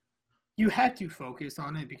to. You had to focus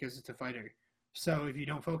on it because it's a fighter. So if you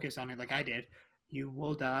don't focus on it like I did, you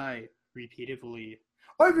will die repeatedly.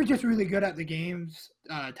 Or if you're just really good at the game's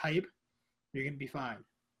type, you're gonna be fine.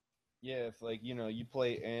 Yeah, if like you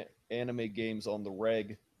play anime games on the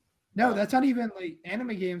reg. No, that's not even like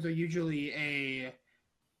anime games are usually a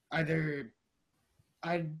either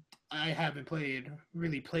I I haven't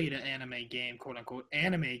really played an anime game, quote unquote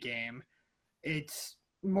anime game. It's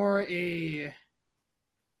more a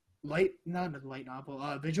not a light novel,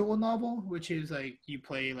 a visual novel, which is like you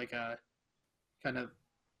play like a kind of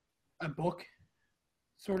a book,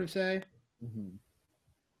 sort of say, Mhm.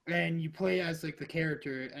 and you play as like the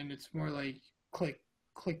character, and it's more like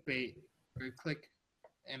clickbait or click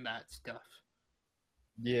and that stuff.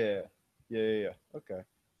 Yeah. Yeah. Okay.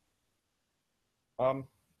 Um.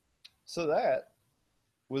 So that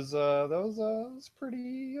was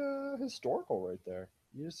pretty historical right there.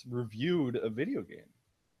 You just reviewed a video game.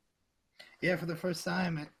 Yeah, for the first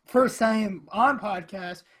time on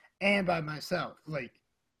podcast and by myself, like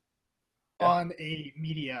Yeah. on a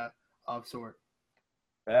media of sort.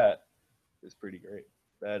 That is pretty great.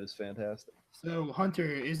 That is fantastic. So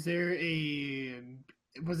Hunter,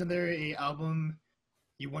 wasn't there a album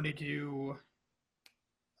you wanted to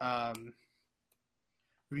um,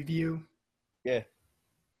 review? Yeah.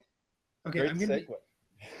 Okay, Great I'm gonna be. segue.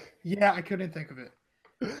 Yeah, I couldn't think of it.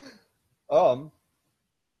 um.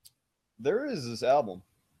 There is this album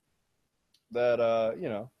that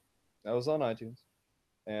that was on iTunes,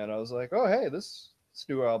 and I was like, oh hey, this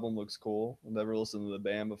new album looks cool. I've never listened to the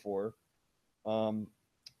band before. Um,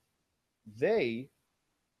 they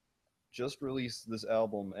just released this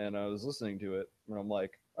album, and I was listening to it, and I'm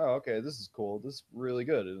like, oh okay, this is cool. This is really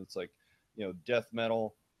good. And it's like, death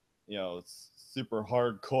metal. It's super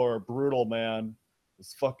hardcore, brutal, man.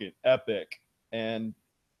 It's fucking epic. And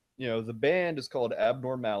the band is called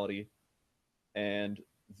Abnormality, and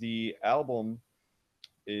the album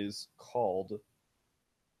is called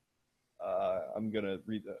I'm gonna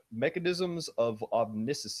read the Mechanisms of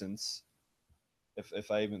Omniscience,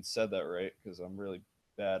 if I even said that right, because I'm really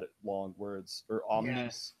bad at long words. Or Yeah,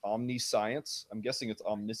 omniscience. I'm guessing it's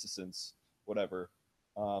omniscience, whatever.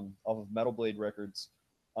 Off of Metal Blade Records.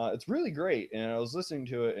 It's really great, and I was listening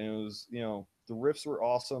to it, and it was the riffs were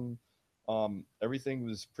awesome. Everything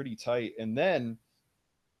was pretty tight, and then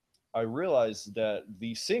I realized that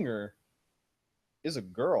the singer is a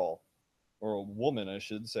girl, or a woman, I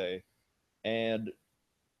should say. And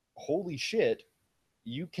holy shit,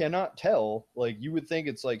 you cannot tell. Like, you would think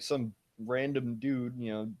it's like some random dude,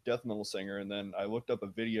 death metal singer. And then I looked up a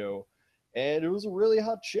video, and it was a really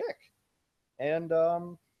hot chick. And I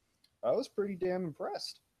was pretty damn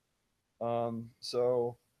impressed.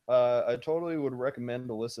 So I totally would recommend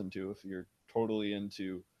to listen to if you're totally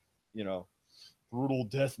into, you know, brutal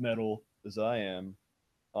death metal as I am.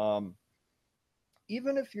 Um,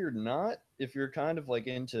 Even if you're not, if you're kind of like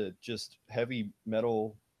into just heavy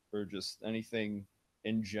metal or just anything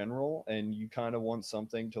in general, and you kind of want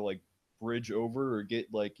something to like bridge over or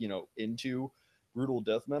get like into brutal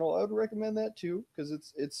death metal, I would recommend that too, because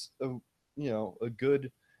it's a a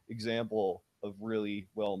good example of really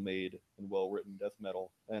well made and well written death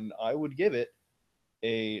metal, and I would give it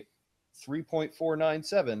a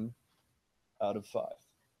 3.497 out of 5.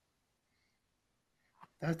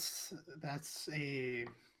 that's a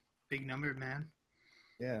big number, man.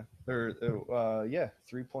 Yeah, or yeah,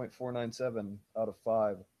 3.497 out of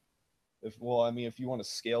 5. If well, I mean, if you want to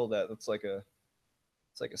scale that, it's like a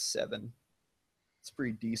 7. It's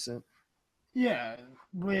pretty decent. Yeah,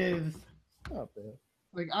 with Not bad.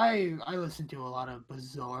 like I listen to a lot of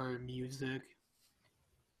bizarre music,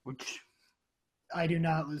 which I do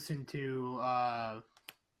not listen to.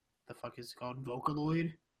 The fuck is it called?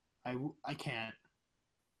 Vocaloid. I can't.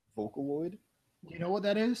 Vocaloid? Do you know what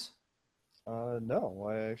that is? No,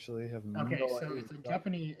 I actually have Okay, no so idea. it's a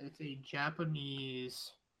Japanese. It's a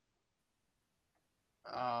Japanese.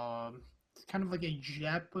 It's kind of like a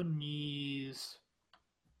Japanese.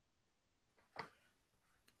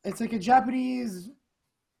 It's like a Japanese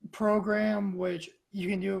program, which you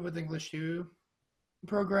can do it with English too.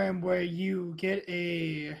 Program where you get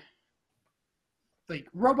a like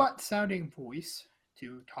robot sounding voice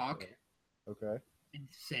to talk Okay. and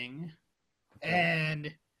sing, Okay.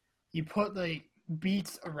 and you put like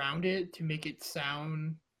beats around it to make it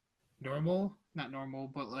sound normal, not normal,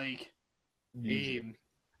 but like Music.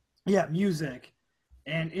 music,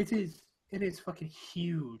 and it is fucking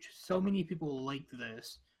huge. So many people like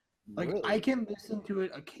this. Like Really? I can listen to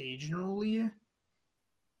it occasionally.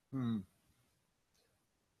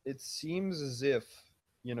 It seems as if,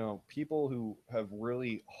 people who have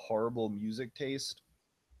really horrible music taste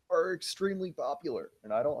are extremely popular,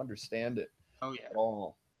 and I don't understand it Oh yeah. at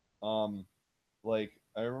all. Um, like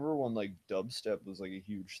I remember when like dubstep was like a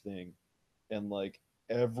huge thing, and like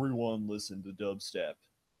everyone listened to dubstep,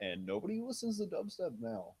 and nobody listens to dubstep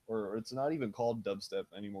now, or it's not even called dubstep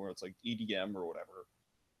anymore. It's like EDM or whatever.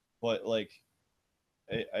 But like,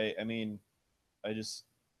 I mean, I just,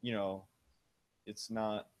 it's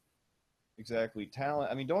not exactly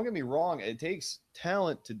talent. I mean, don't get me wrong, it takes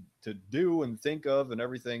talent to do and think of and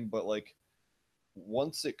everything, but like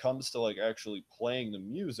once it comes to like actually playing the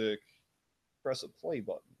music, press a play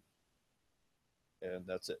button and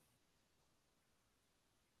that's it.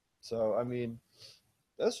 So, I mean,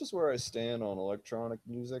 that's just where I stand on electronic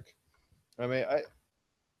music. I mean,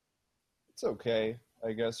 it's okay,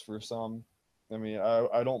 I guess for some. I mean,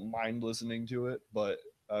 I don't mind listening to it, but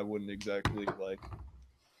I wouldn't exactly like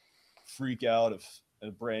freak out if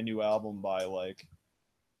a brand new album by like,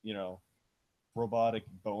 you know, robotic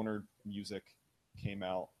boner music came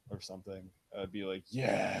out or something. I'd be like,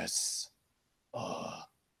 yes. Ugh.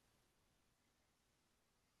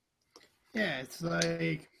 Yeah, it's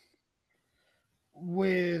like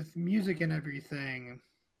with music and everything.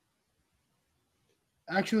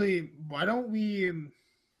 Actually, why don't we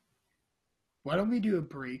do a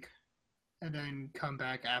break and then come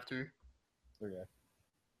back after?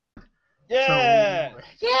 Okay. Yeah!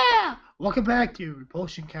 So yeah, welcome back to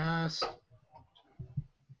Repulsion Cast,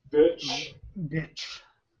 Bitch. bitch.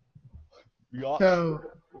 Yeah. So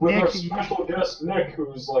With our Nick, special guest Nick,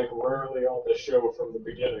 who's like rarely on the show from the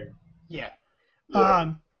beginning. yeah.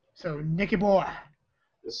 Yeah. So Nicky boy,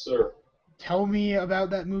 Yes, sir. tell me about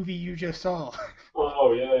that movie you just saw.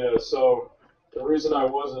 Oh, yeah. So the reason I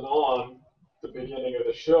wasn't on the beginning of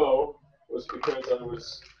the show was because I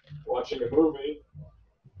was watching a movie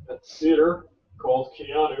at the theater called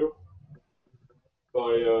Keanu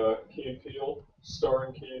by Key and Peele,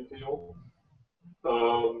 starring Key and Peele.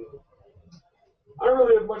 Um, I don't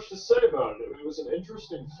really have much to say about it. It was an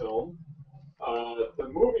interesting film. The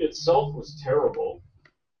movie itself was terrible.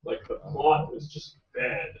 Like the plot was just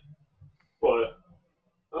bad, but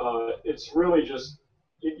it's really just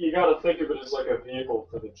you got to think of it as like a vehicle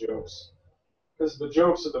for the jokes because the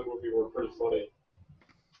jokes of the movie were pretty funny.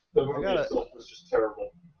 The movie gotta- itself was just terrible.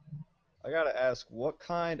 I gotta ask, what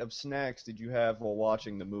kind of snacks did you have while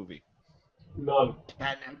watching the movie? None.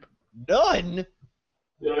 Catnip. None.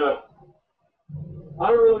 Yeah, I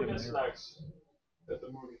don't really get snacks at the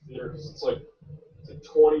movie theater because it's like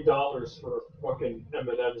 $20 for fucking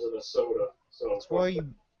M&Ms and a soda. So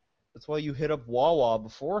That's why you hit up Wawa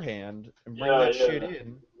beforehand and bring Yeah, that yeah. shit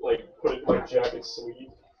in. like put it in my jacket sleeve.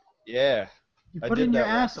 Yeah. You I put it did in your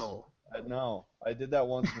that once. asshole. No, I did that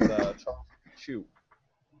once with chocolate chew.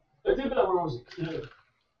 I did that when I was a kid,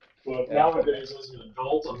 but Yeah. nowadays as an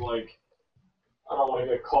adult, I'm like, I don't want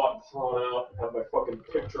to get caught and thrown out and have my fucking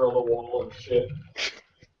picture on the wall and shit.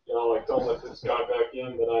 You know, like don't let this guy back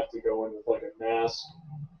in, then I have to go in with like a mask.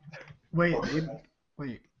 Wait,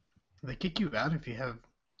 they kick you out if you have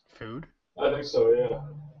food? I think so, yeah.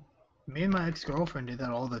 Me and my ex-girlfriend did that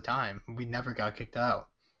all the time. We never got kicked out.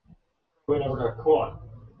 We never got caught.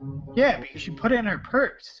 Yeah, because she put it in her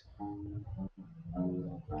purse.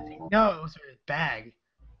 I think, no, it was her bag.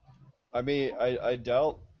 I mean, I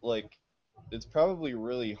doubt, like, it's probably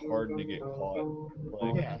really hard to get caught.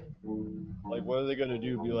 Like, Yeah. like what are they gonna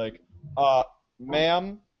do? Be like,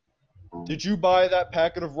 ma'am, did you buy that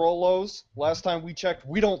packet of Rolos? Last time we checked,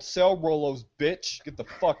 we don't sell Rolos, bitch. Get the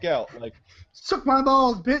fuck out. Suck my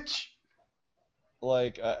balls, bitch!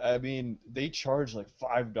 I mean, they charge like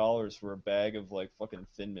 $5 for a bag of like fucking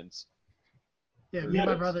Thin Mints. Yeah, me and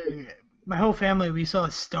my Yeah. brother, my whole family, we saw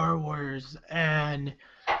Star Wars, and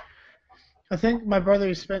I think my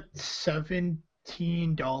brother spent $7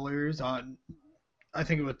 $15 on, I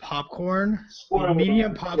think it was popcorn. Spoiler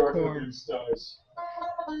Medium alert, Dark popcorn. Goose dies.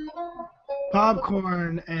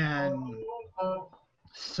 Popcorn and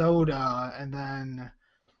soda, and then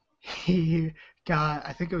he got,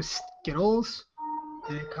 I think it was Skittles,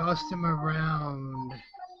 and it cost him around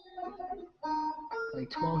like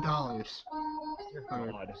 $12 or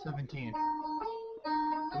God. 17. He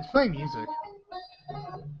was playing music.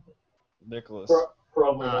 Nicholas.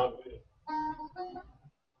 Probably Ah. not me.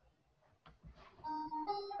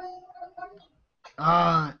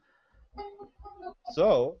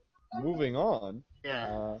 So, moving on.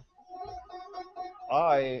 Yeah.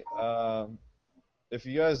 If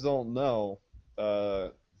you guys don't know,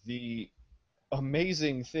 the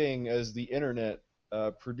amazing thing as the internet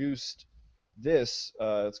produced this,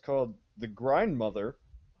 it's called the Grindmother.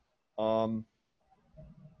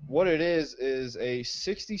 What it is a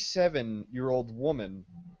 67-year-old woman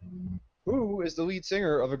who is the lead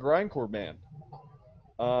singer of a grindcore band.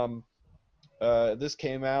 This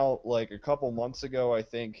came out like a couple months ago, I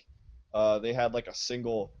think. They had like a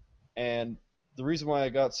single, and the reason why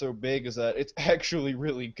it got so big is that it's actually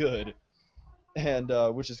really good, and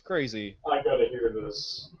which is crazy. I gotta hear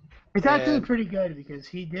this. It's actually And- pretty good because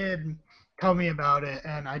he did tell me about it,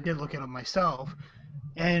 and I did look it up myself.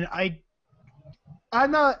 And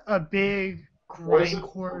I'm not a big What is it?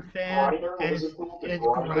 grindcore fan. Grinder? What is It's it called? The it's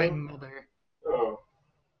Grinder? Grindmother. Oh.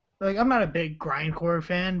 Like, I'm not a big grindcore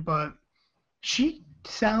fan, but she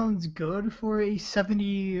sounds good for a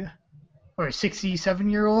 70 or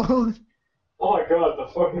 67-year-old. Oh my god, the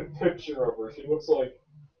fucking picture of her. She looks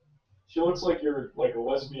like your like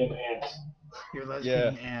lesbian aunt. Your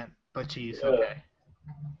lesbian aunt, but she's Yeah. okay.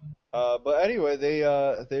 But anyway, they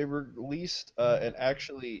released an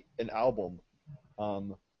album,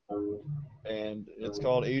 and it's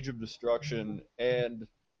called Age of Destruction, and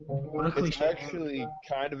What a it's cliche. actually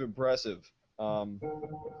kind of impressive. You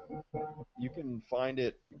can find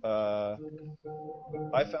it. I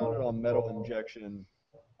found it on Metal Injection.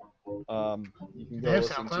 You can They go have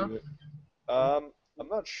listen to SoundCloud? it. I'm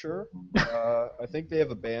not sure. I think they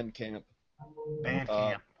have a Bandcamp.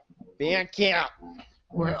 Bandcamp, Bandcamp.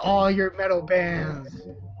 where all your metal bands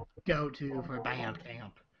go to for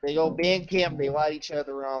Bandcamp. They go Bandcamp. They light each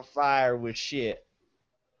other on fire with shit.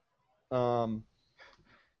 But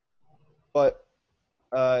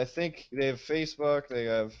I think they have Facebook. They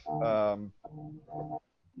have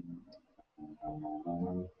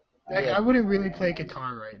Like, Yeah. I wouldn't really play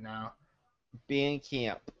guitar right now.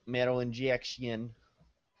 Bandcamp, Metal Injection.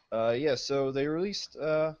 Yeah, so they released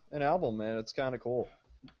an album, man. It's kind of cool.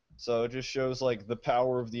 So it just shows like the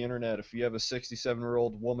power of the internet. If you have a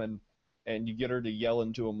 67-year-old woman and you get her to yell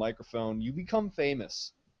into a microphone, you become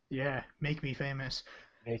famous. Yeah, make me famous.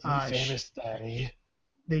 Make me famous, Daddy.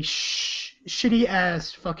 They shitty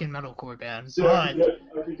ass fucking metalcore band, See, but I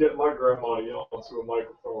could get my grandma to yell into a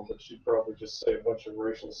microphone, but she'd probably just say a bunch of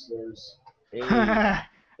racial slurs. Hey,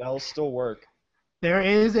 that'll still work. there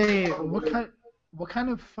is a what kind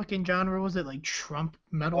of fucking genre was it? Like Trump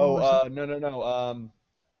metal? or something?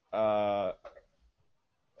 No.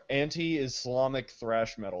 Anti-Islamic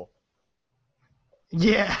thrash metal.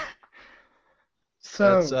 Yeah.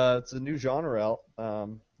 So It's a new genre out.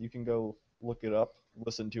 You can go look it up,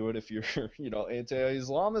 listen to it if you're,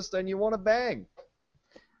 anti-Islamist and you want to bang.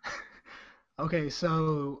 okay,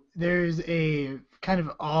 so there's a kind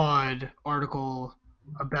of odd article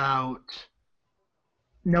about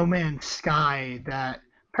No Man's Sky that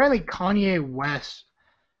apparently Kanye West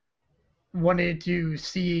wanted to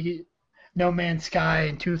see No Man's Sky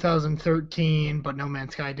in 2013, but No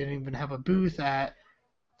Man's Sky didn't even have a booth at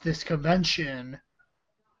this convention.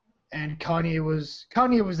 And Kanye was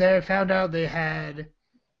there, found out they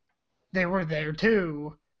were there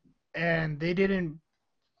too, and they didn't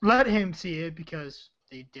let him see it because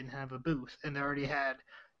they didn't have a booth, and they already had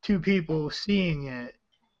 2 people seeing it.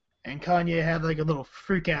 And Kanye had like a little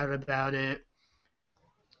freak out about it.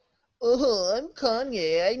 Oh, I'm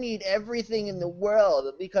Kanye. I need everything in the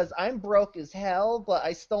world because I'm broke as hell, but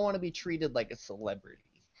I still want to be treated like a celebrity.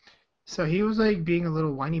 So he was like being a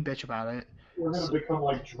little whiny bitch about it. We're gonna become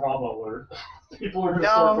like Drama Alert. People are gonna No,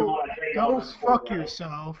 start coming on and hate on go this fuck program.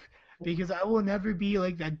 yourself, because I will never be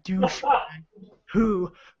like that douchebag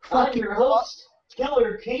who I'm fucking. your host,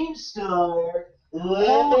 Killer Keemstar.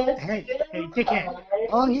 Hey, dickhead.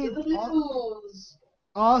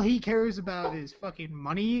 All he cares about is fucking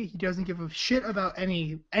money. He doesn't give a shit about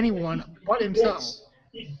anyone but himself.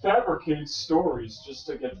 He fabricates stories just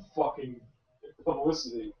to get fucking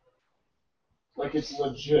publicity. Like it's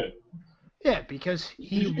legit. Yeah, because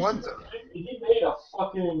he wants. He made a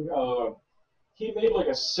fucking he made like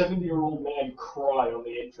a 70-year-old man cry on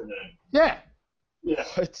the internet. Yeah, Yeah,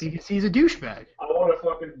 What? because he's a douchebag. I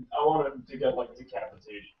want him to get like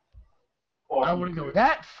decapitated. Fuck I you, wouldn't go dude.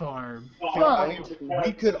 that far. No, But I mean,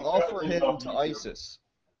 we could offer him to YouTube. ISIS.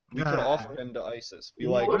 We could offer him to ISIS. Be He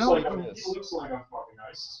like, looks no, like take a this. fucking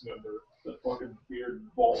ISIS member. The fucking beard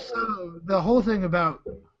bald head. so the whole thing about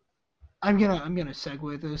I'm gonna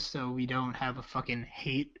segue this so we don't have a fucking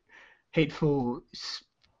hateful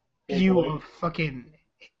view of fucking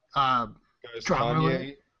Guys,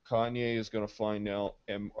 drama. Kanye is gonna find out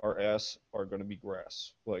MRS are gonna be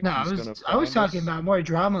grass. Like No, he's I gonna was find talking us. about more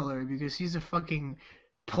drama alert because he's a fucking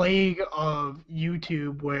plague of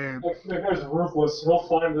YouTube where That guy's ruthless. He'll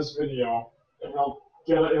find this video and he'll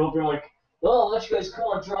get it. He'll be like, "Oh, why don't you guys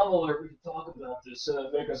call it drama alert? We can talk about this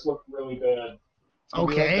and make us look really bad." It's gonna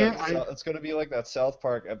be like okay, that it's gonna be like that South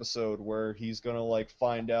Park episode where he's gonna like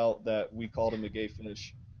find out that we called him a gay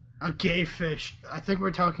fish. a gay fish. I think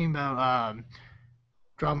we're talking about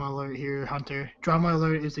drama alert here, Hunter. Drama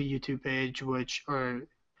alert is a YouTube page or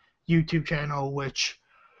YouTube channel which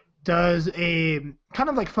does a kind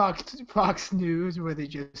of like Fox News where they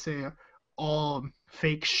just say all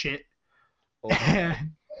fake shit Oh,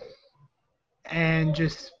 and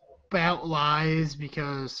just spout lies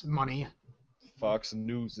because money. Fox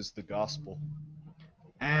News is the gospel.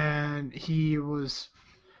 And he was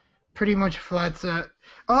pretty much flat set.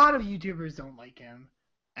 A lot of YouTubers don't like him,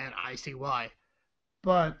 and I see why.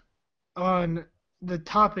 But on the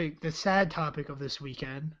sad topic of this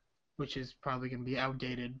weekend, which is probably going to be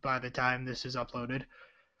outdated by the time this is uploaded,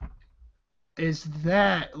 is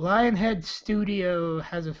that Lionhead Studio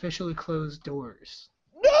has officially closed doors.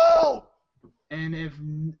 No! And if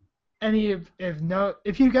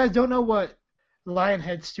you guys don't know what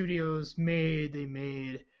Lionhead Studios made, they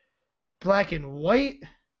made Black and White,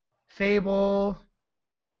 Fable,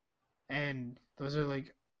 and those are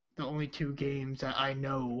like the only two games that I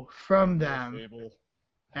know from them, Fable.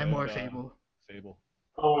 and more And, Fable. Fable.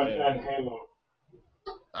 Oh, and Halo.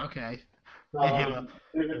 Okay. No, And I Halo.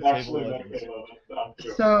 didn't Fable actually make Legends. Halo. I'm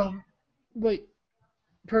joking. So, like,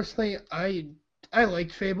 personally, I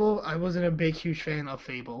liked Fable. I wasn't a big, huge fan of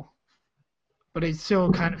Fable. But it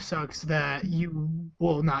still kind of sucks that you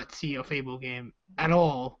will not see a Fable game at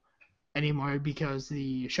all anymore because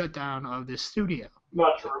the shutdown of this studio.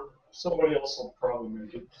 Not true. Somebody else will probably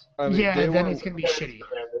make it. I mean, Yeah, they then were it's going to be shitty.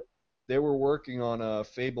 they were working on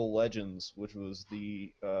Fable Legends, which was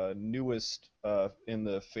the newest in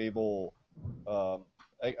the Fable.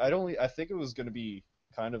 I think it was going to be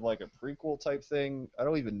kind of like a prequel type thing. I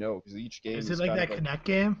don't even know because each game Is is it like kind that of Connect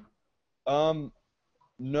game?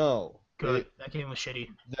 No. Good. That game was shitty.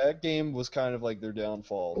 That game was kind of like their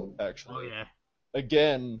downfall, actually. Oh, yeah.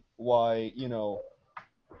 Again, why,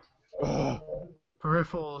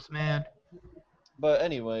 Peripherals, man. But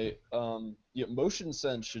anyway, yeah, motion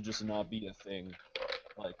sense should just not be a thing,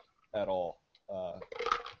 like, at all.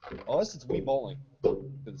 Unless it's Wii Bowling,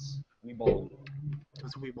 because Wii Bowling.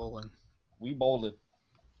 It's Wii Bowling. Wii Bowling.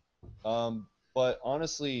 But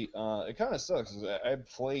honestly, it kind of sucks. 'Cause I've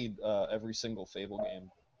played every single Fable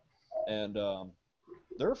game, and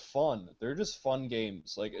they're fun. They're just fun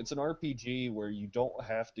games. Like, it's an RPG where you don't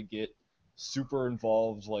have to get super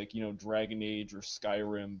involved like, Dragon Age or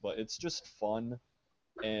Skyrim, but it's just fun,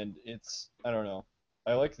 and I don't know.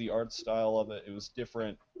 I like the art style of it. It was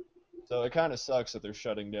different. So it kind of sucks that they're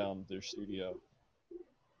shutting down their studio.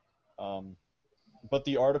 But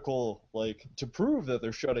the article, like, to prove that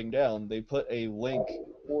they're shutting down, they put a link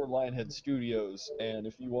for Lionhead Studios, and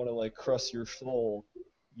if you want to, like, crush your soul,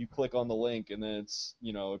 you click on the link, and then it's,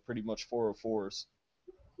 pretty much 404s.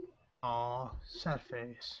 Aw, sad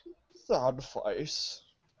face. Sad face.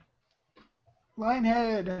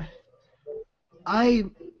 Lionhead,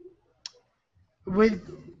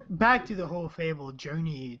 back to the whole Fable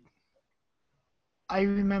journey, I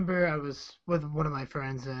remember I was with one of my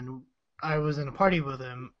friends and I was in a party with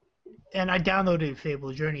him, and I downloaded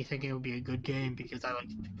Fable Journey thinking it would be a good game because I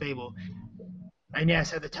liked Fable. And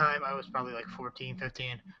yes, at the time I was probably like 14,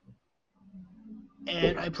 15.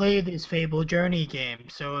 And I played this Fable Journey game,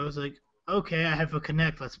 so I was like, okay, I have a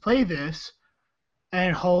Connect, let's play this.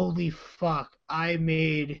 And holy fuck, I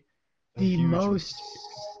made the Huge most...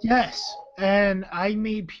 Yes, and I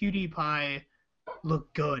made PewDiePie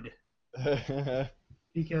look good.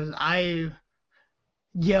 Because I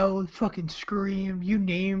yelled, fucking screamed, you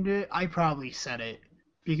named it, I probably said it.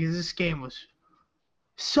 Because this game was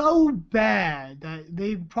so bad that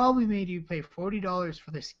they probably made you pay $40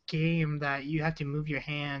 for this game that you have to move your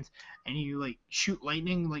hands and you like shoot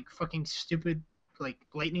lightning, like fucking stupid like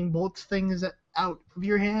lightning bolts things out of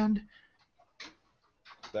your hand.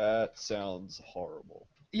 That sounds horrible.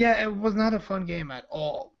 Yeah, it was not a fun game at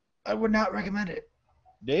all. I would not recommend it.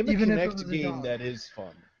 Name a Even if it Kinect was a game dog. that is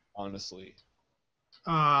fun, honestly.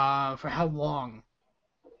 For how long?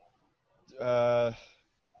 That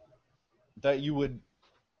you would,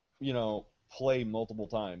 play multiple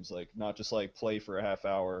times, like not just like play for a half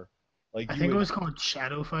hour. Like I you think it would. was called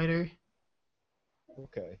Shadow Fighter.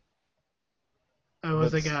 Okay. It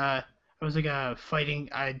was like That's a fighting.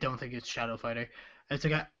 I don't think it's Shadow Fighter. It's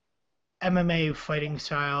like a MMA fighting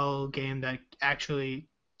style game that actually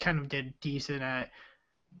kind of did decent at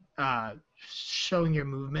showing your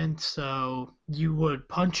movement. So you would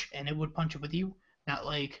punch and it would punch with you, not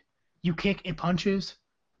like you kick, it punches.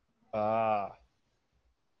 ah.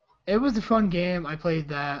 It was a fun game. I played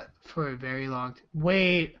that for a very long time.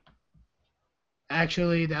 Wait,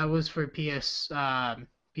 actually, that was for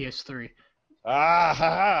PS3. Ah ha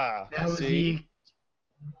ha. That was See?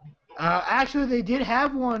 the. Actually, they did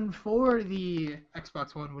have one for the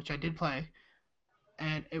Xbox One, which I did play,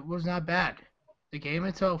 and it was not bad. The game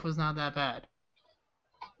itself was not that bad.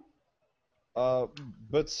 Uh,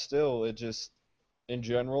 but still, it just, in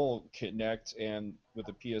general, Kinect and with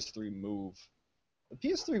the PS3 Move. The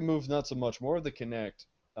PS3 Move, not so much. More of the Kinect.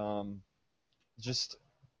 Just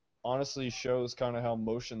honestly shows kind of how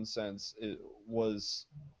motion sense it was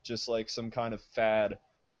just like some kind of fad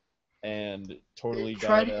and totally They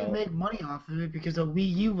tried died to out. make money off of it because the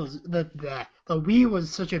Wii U was the Wii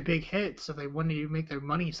was such a big hit, so they wanted to make their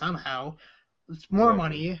money somehow. It's more Exactly.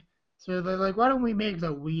 money, so they're like, why don't we make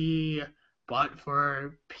the Wii but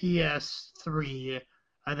for PS3,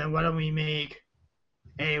 and then why don't we make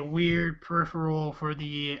a weird peripheral for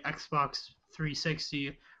the Xbox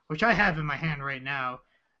 360, which I have in my hand right now,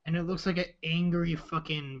 and it looks like an angry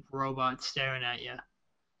fucking robot staring at you.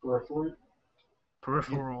 Periphery?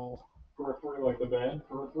 Peripheral. Periphery like the band?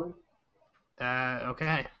 Periphery?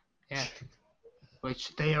 Okay. Yeah.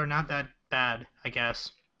 Which they are not that bad, I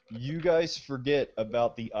guess. You guys forget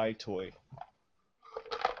about the iToy.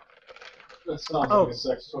 That sounds Oh, like a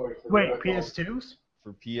sex toy for Wait, the iPhone. PS2s?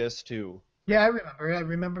 For PS2. Yeah, I remember. I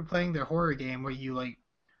remember playing their horror game where you like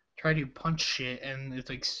try to punch shit and it's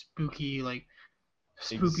like spooky,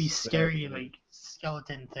 scary, Exactly. like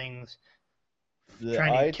skeleton things The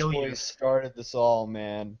trying to kill iToy you. started this all,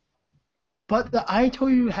 man. But the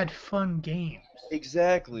iToy had fun games.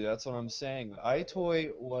 Exactly, that's what I'm saying.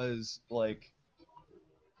 iToy was like,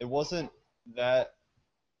 it wasn't that,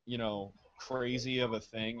 crazy of a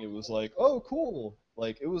thing. It was like, oh, cool.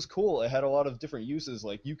 Like, it was cool. It had a lot of different uses.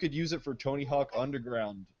 Like, you could use it for Tony Hawk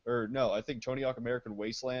Underground, or no, I think Tony Hawk American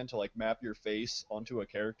Wasteland to like map your face onto a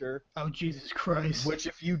character. Oh Jesus Christ! Which,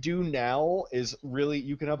 if you do now, is really,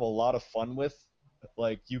 you can have a lot of fun with.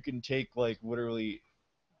 Like, you can take like literally,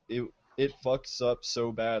 it fucks up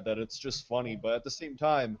so bad that it's just funny, but at the same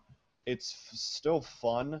time, it's still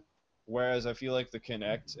fun. Whereas I feel like the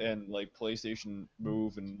Kinect and like PlayStation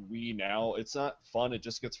Move and Wii now, it's not fun. It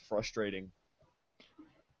just gets frustrating.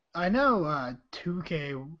 I know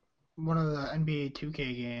 2K, one of the NBA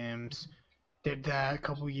 2K games, did that a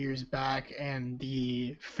couple years back, and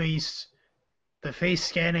the face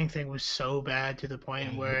scanning thing was so bad to the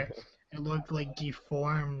point where it looked like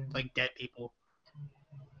deformed, like dead people.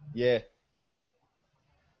 Yeah,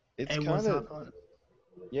 it's It was kind of not fun.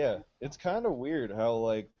 it's kind of weird how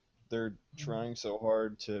like they're trying so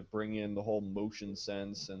hard to bring in the whole motion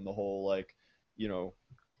sense and the whole like, you know,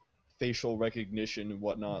 facial recognition and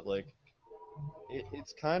whatnot. Like,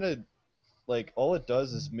 it's kind of like all it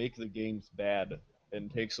does is make the games bad and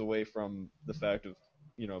takes away from the fact of,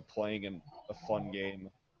 playing in a fun game.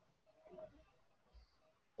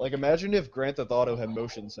 Like, imagine if Grand Theft Auto had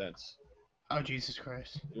motion sense. Oh Jesus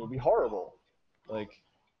Christ! It would be horrible. Like,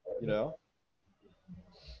 you know?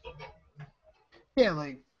 Yeah,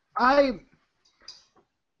 like I.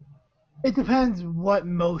 It depends what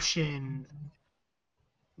motion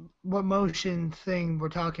thing we're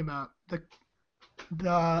talking about. The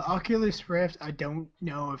Oculus Rift, I don't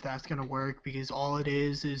know if that's gonna work because all it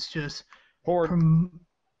is just Horde.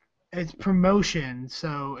 it's promotion,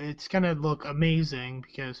 so it's gonna look amazing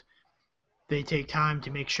because they take time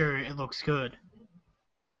to make sure it looks good.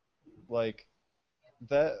 Like,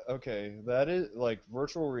 that is, like,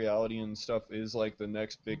 virtual reality and stuff is, like, the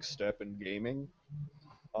next big step in gaming.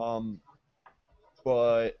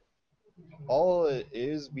 But all it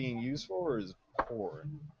is being used for is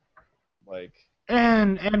porn. Like,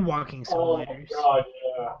 And walking Oh my simulators. god,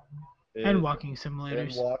 yeah. And it, walking and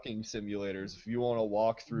simulators. walking simulators. If you want to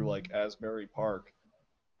walk through, like, Asbury Park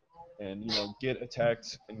and, get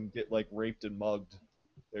attacked and get, like, raped and mugged,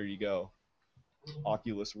 there you go.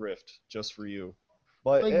 Oculus Rift, just for you.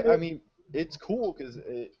 But, Like I mean, it's cool because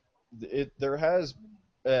there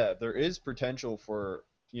is potential for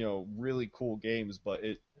really cool games, but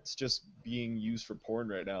it's just being used for porn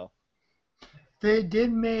right now. They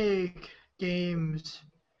did make games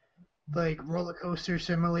like roller coaster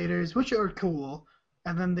simulators, which are cool.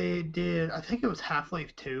 And then they did, I think it was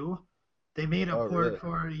Half-Life 2. They made a Oh, port really?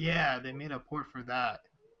 for, they made a port for that.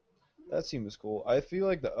 That seems cool. I feel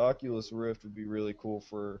like the Oculus Rift would be really cool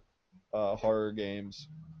for horror games.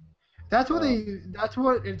 That's what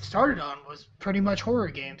it started on, was pretty much horror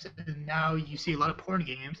games. And now you see a lot of porn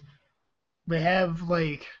games. They have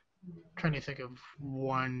like, trying to think of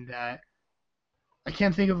one that I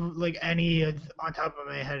can't think of like any on top of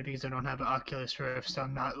my head because I don't have an Oculus Rift, so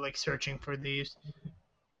I'm not like searching for these.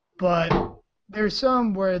 But there's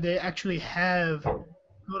some where they actually have a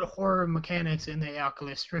lot of horror mechanics in the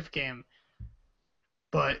Oculus Rift game.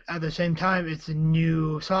 But at the same time, it's a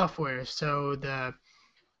new software, so the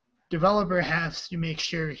developer has to make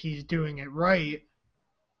sure he's doing it right,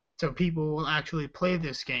 so people will actually play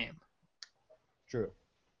this game. True.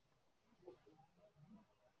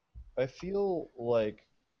 I feel like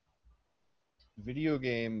video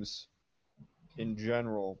games in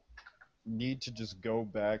general need to just go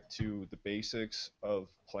back to the basics of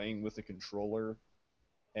playing with a controller,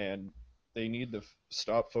 and they need to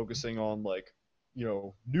stop focusing on like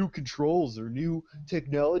new controls or new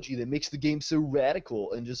technology that makes the game so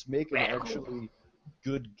radical, and just make an actually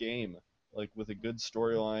good game, like with a good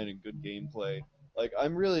storyline and good gameplay. Like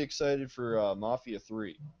I'm really excited for Mafia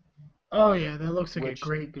 3. Oh yeah, that looks like a Which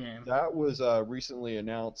great game. That was recently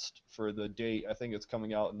announced for the date. I think it's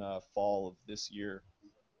coming out in fall of this year,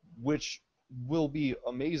 which will be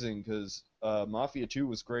amazing because Mafia 2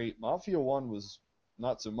 was great. Mafia 1 was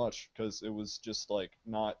not so much because it was just like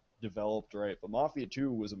not developed right. But Mafia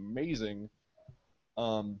 2 was amazing.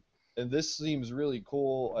 And this seems really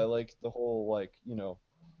cool. I like the whole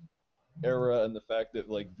era and the fact that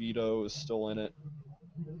like Vito is still in it,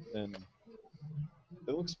 and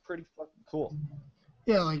it looks pretty fucking cool.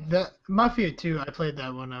 Yeah, like that Mafia 2, I played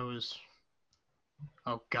that when I was,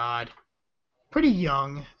 oh god, pretty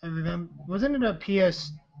young. I remember, wasn't it a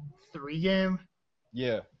PS3 game?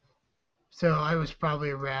 Yeah. So I was probably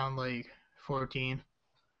around like 14.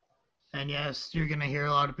 And yes, you're gonna hear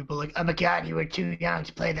a lot of people like, "Oh my god, you were too young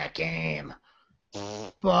to play that game."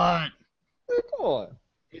 But Come on.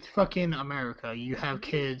 it's fucking America. You have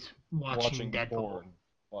kids watching Deadpool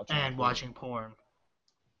porn. watching porn.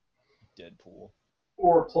 Deadpool.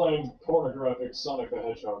 Or playing pornographic Sonic the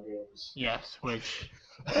Hedgehog games. Yes, which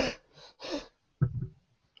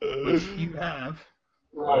you have.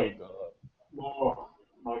 Right. Oh, Oh,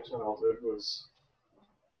 my childhood was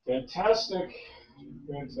fantastic.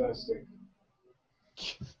 Fantastic.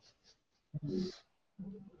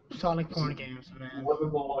 Sonic porn games, man.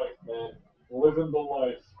 Living the life, man. Living the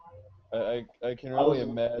life. I can only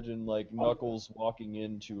imagine like Knuckles walking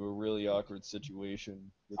into a really awkward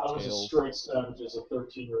situation with I was a Tails. straight savage as a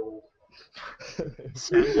 13-year-old.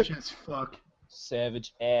 Savage as fuck.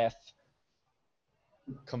 Savage AF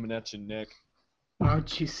coming at you, Nick. Oh,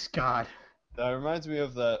 jeez, God. That reminds me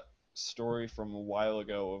of that story from a while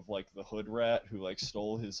ago of like the hood rat who like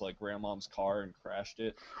stole his like grandmom's car and crashed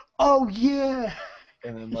it, Oh, yeah!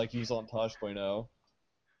 and then like he was on Tosh.0.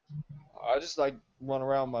 I just like run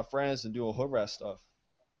around with my friends and do a hood rat stuff.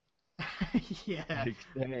 Yeah, Like,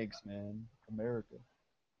 thanks, man. America.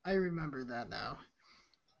 I remember that now.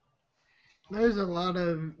 There's a lot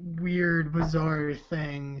of weird, bizarre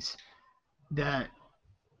things that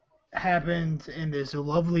happened in this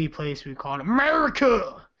lovely place we call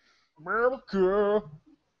America! America.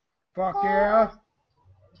 Fuck yeah!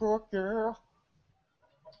 Fuck yeah.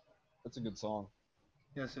 That's a good song.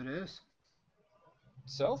 Yes, it is.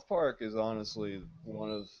 South Park is honestly one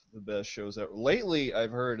of the best shows ever. Lately, I've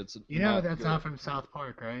heard it's You know not that's good. not from South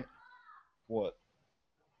Park, right? What?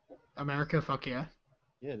 America, fuck yeah.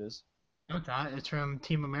 Yeah, it is. No, it's not. It's from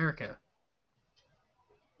Team America.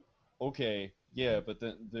 Okay, yeah, but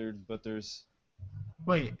then there's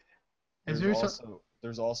Wait, is there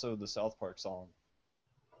there's also the South Park song.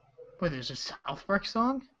 Wait, there's a South Park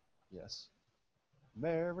song? Yes.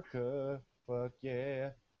 America, fuck yeah.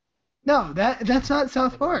 No, that's not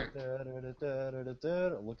South Park.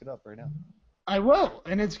 Look it up right now. I will,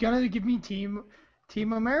 and it's gonna give me Team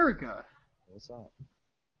America. No, it's not.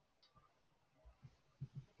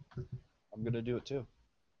 I'm gonna do it too.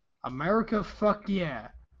 America, fuck yeah.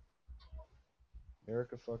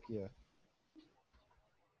 America, fuck yeah.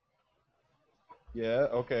 Yeah,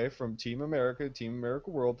 okay, from Team America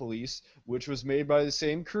World Police, which was made by the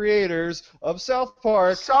same creators of South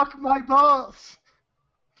Park. Suck my balls.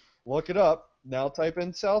 Look it up. Now type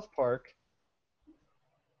in South Park.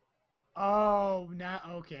 Oh, now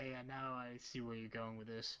okay. Yeah, now I see where you're going with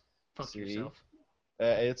this. Fuck See? yourself.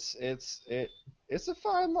 It's a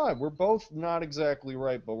fine line. We're both not exactly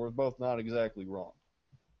right, but we're both not exactly wrong.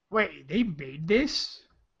 Wait, they made this?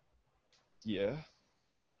 Yeah.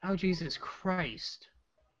 Oh, Jesus Christ.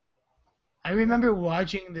 I remember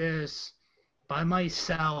watching this by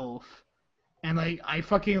myself, and like I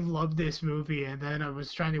fucking loved this movie, and then I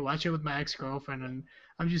was trying to watch it with my ex-girlfriend, and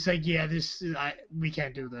I'm just like, yeah, we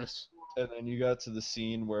can't do this. And then you got to the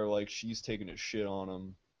scene where like she's taking a shit on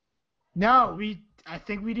him. No, I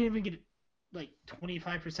think we didn't even get like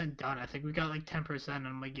 25% done. I think we got like 10%, and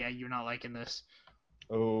I'm like, yeah, you're not liking this.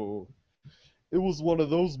 Oh, it was one of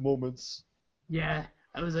those moments. Yeah,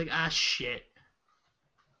 I was like, ah, shit.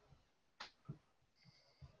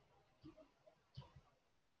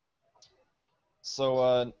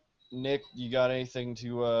 So, Nick, you got anything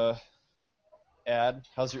to add?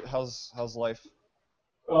 How's life?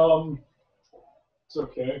 It's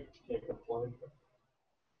okay. Can't complain.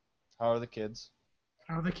 How are the kids?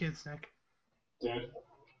 How are the kids, Nick? Dead.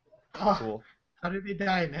 Oh, Cool. how did they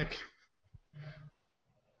die, Nick?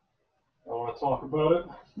 I want to talk about it.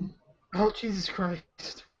 Oh, Jesus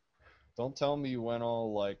Christ. Don't tell me you went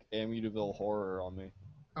all like Amityville horror on me.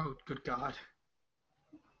 Oh, good God.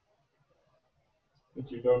 I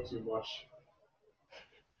think you know too much.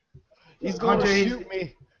 He's gonna gonna Hunter, shoot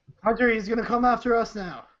me. Hunter, he's gonna come after us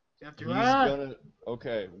now. After He's us. gonna.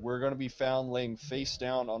 Okay, we're gonna be found laying face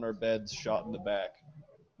down on our beds, shot in the back.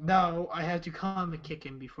 No, I had to come and kick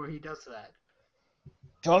him before he does that.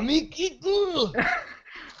 Kamikiku!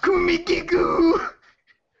 Kumikiku!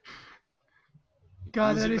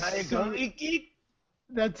 God, that is Uzumaki so, Kamiki!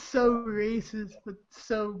 that's so racist, but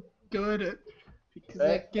so good. Because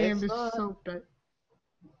that game It's is not. so bad.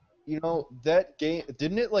 You know, that game,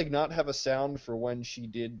 didn't it like not have a sound for when she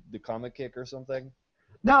did the comic kick or something?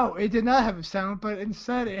 No, it did not have a sound, but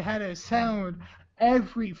instead it had a sound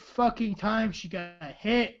every fucking time she got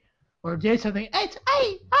hit or did something. It's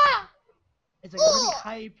It's like a really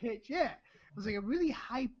high pitch. Yeah, it was like a really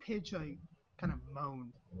high pitch, like kind of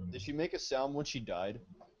moan. Did she make a sound when she died?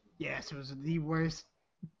 Yes, it was the worst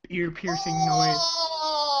ear-piercing noise.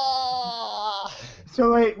 So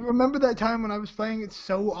like, remember that time when I was playing it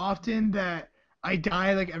so often that I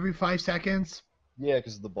die like every 5 seconds? Yeah,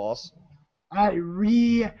 because of the boss. I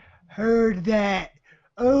re-heard that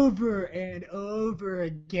over and over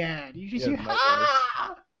again. You just Yeah, hear, nightmares.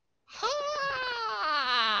 ha!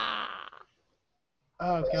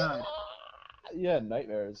 Oh God. Yeah,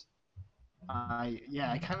 nightmares.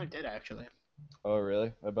 Yeah, I kind of did actually. Oh,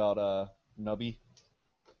 really? About Nubby?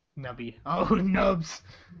 Nubby. Oh, nubs.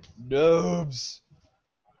 Nubs!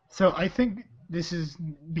 So I think this is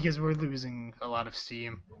because we're losing a lot of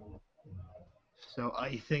steam. So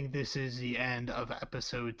I think this is the end of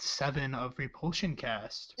episode 7 of Repulsion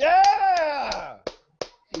Cast. Yeah!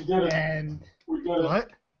 We did it. And We did it. what?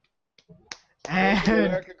 Make And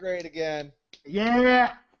America great again.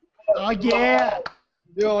 yeah. Oh yeah.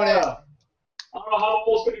 Doing it. I don't know how the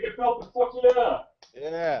wall's gonna get built, but fuck yeah.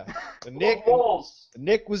 Yeah. And Nick. Walls.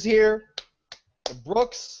 Nick was here. And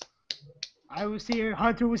Brooks. I was here.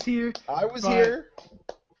 Hunter was here. I was But- here.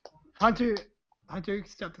 Hunter,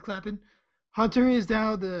 stop the clapping. Hunter is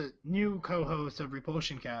now the new co-host of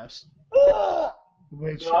Repulsion Cast,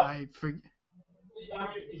 which Yeah. I forget.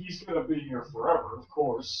 I mean, he's gonna be here forever, of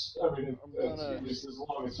course. I mean, I'm gonna- at least as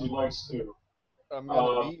long as he likes to. I'm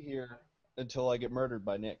gonna be here until I get murdered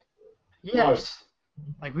by Nick. Yes,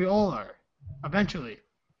 like we all are, eventually.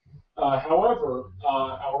 However,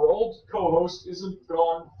 our old co-host isn't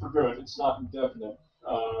gone for good. It's not indefinite.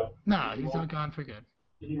 Nah, he's not gone for good.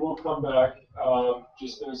 He will come back.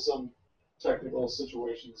 Just there's some technical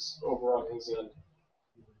situations over on his end.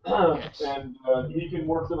 Yes. And he can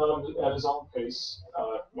work them out at his own pace.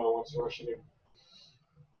 No one's rushing him.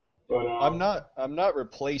 But I'm not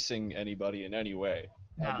replacing anybody in any way.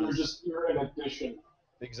 Nah, you're an addition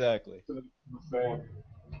Exactly. to the fam.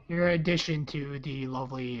 your addition to the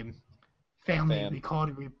lovely family Fam. we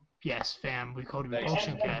called fam. We called Thanks.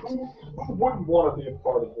 Repulsion And Cast. who wouldn't want to be a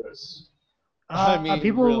part of this? I mean,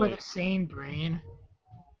 People really. with a sane brain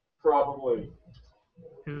Probably.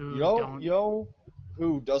 who Yo, don't.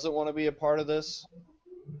 who doesn't want to be a part of this?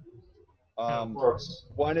 Brooks.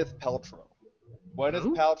 Gwyneth Paltrow. Gwyneth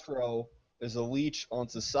Who? Paltrow is a leech on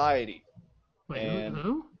society. Wait, and-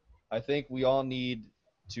 who? I think we all need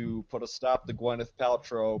to put a stop to Gwyneth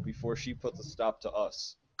Paltrow before she puts a stop to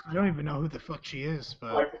us. I don't even know who the fuck she is, I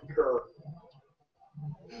but concur.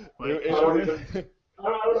 wait, I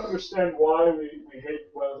don't understand why we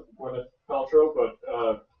hate Gwyneth Paltrow,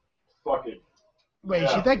 but fuck it. wait,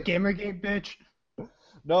 Yeah. she that Gamergate bitch?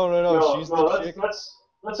 No. She's the chick.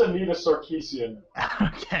 That's Anita Sarkeesian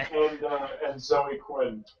Okay. and Zoe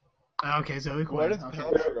Quinn. Okay, Zoe Quinn. Gwyneth Okay.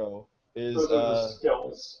 Paltrow Those are the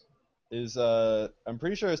skills. is I'm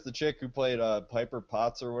pretty sure it's the chick who played Piper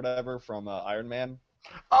Potts or whatever from Iron Man.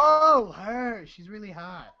 Oh, her. She's really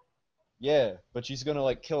hot. Yeah, but she's gonna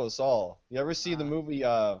like kill us all. You ever see the movie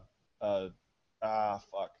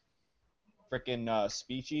frickin'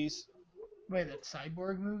 Species? Wait, that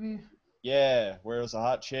Cyborg movie? Yeah, where it was a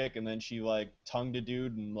hot chick and then she like tongued a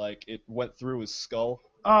dude and like it went through his skull.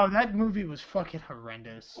 Oh, that movie was fucking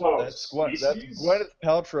horrendous. Oh, That's Species? Gwyneth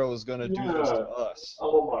Paltrow is gonna do this to us.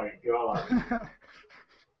 Oh my god.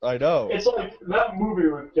 I know. It's like that movie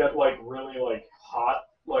would get like really like hot,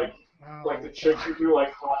 like the chicks would do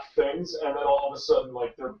like hot things, and then all of a sudden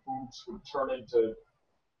like their boobs would turn into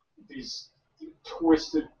these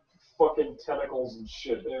twisted fucking tentacles and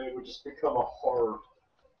shit, and it would just become a horror.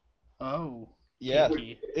 Oh. Yeah,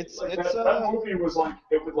 Kinky. it's Like that movie was like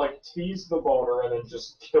it would like tease the boner and then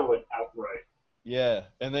just kill it outright. yeah,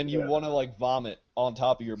 and then you want to like vomit on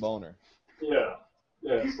top of your boner. Yeah,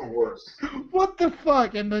 it's the worst. What the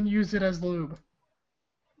fuck? And then use it as lube.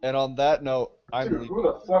 And on that note, Dude, who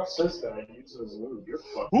the fuck says that? Uses lube. You're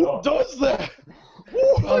fucked Who up. does that?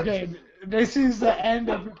 Okay, this is the end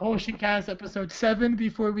of Repulsion Cast episode 7.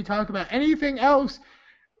 Before we talk about anything else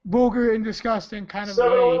vulgar and disgusting, kind of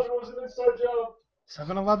 7-Eleven was an inside job.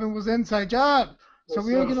 7-Eleven was inside job. So That's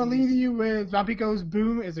we are so gonna cheesy. leave you with Zombie Goes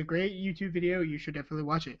Boom. Is a great YouTube video. You should definitely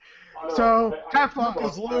watch it. I know. So, I have fun.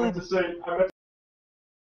 meant to say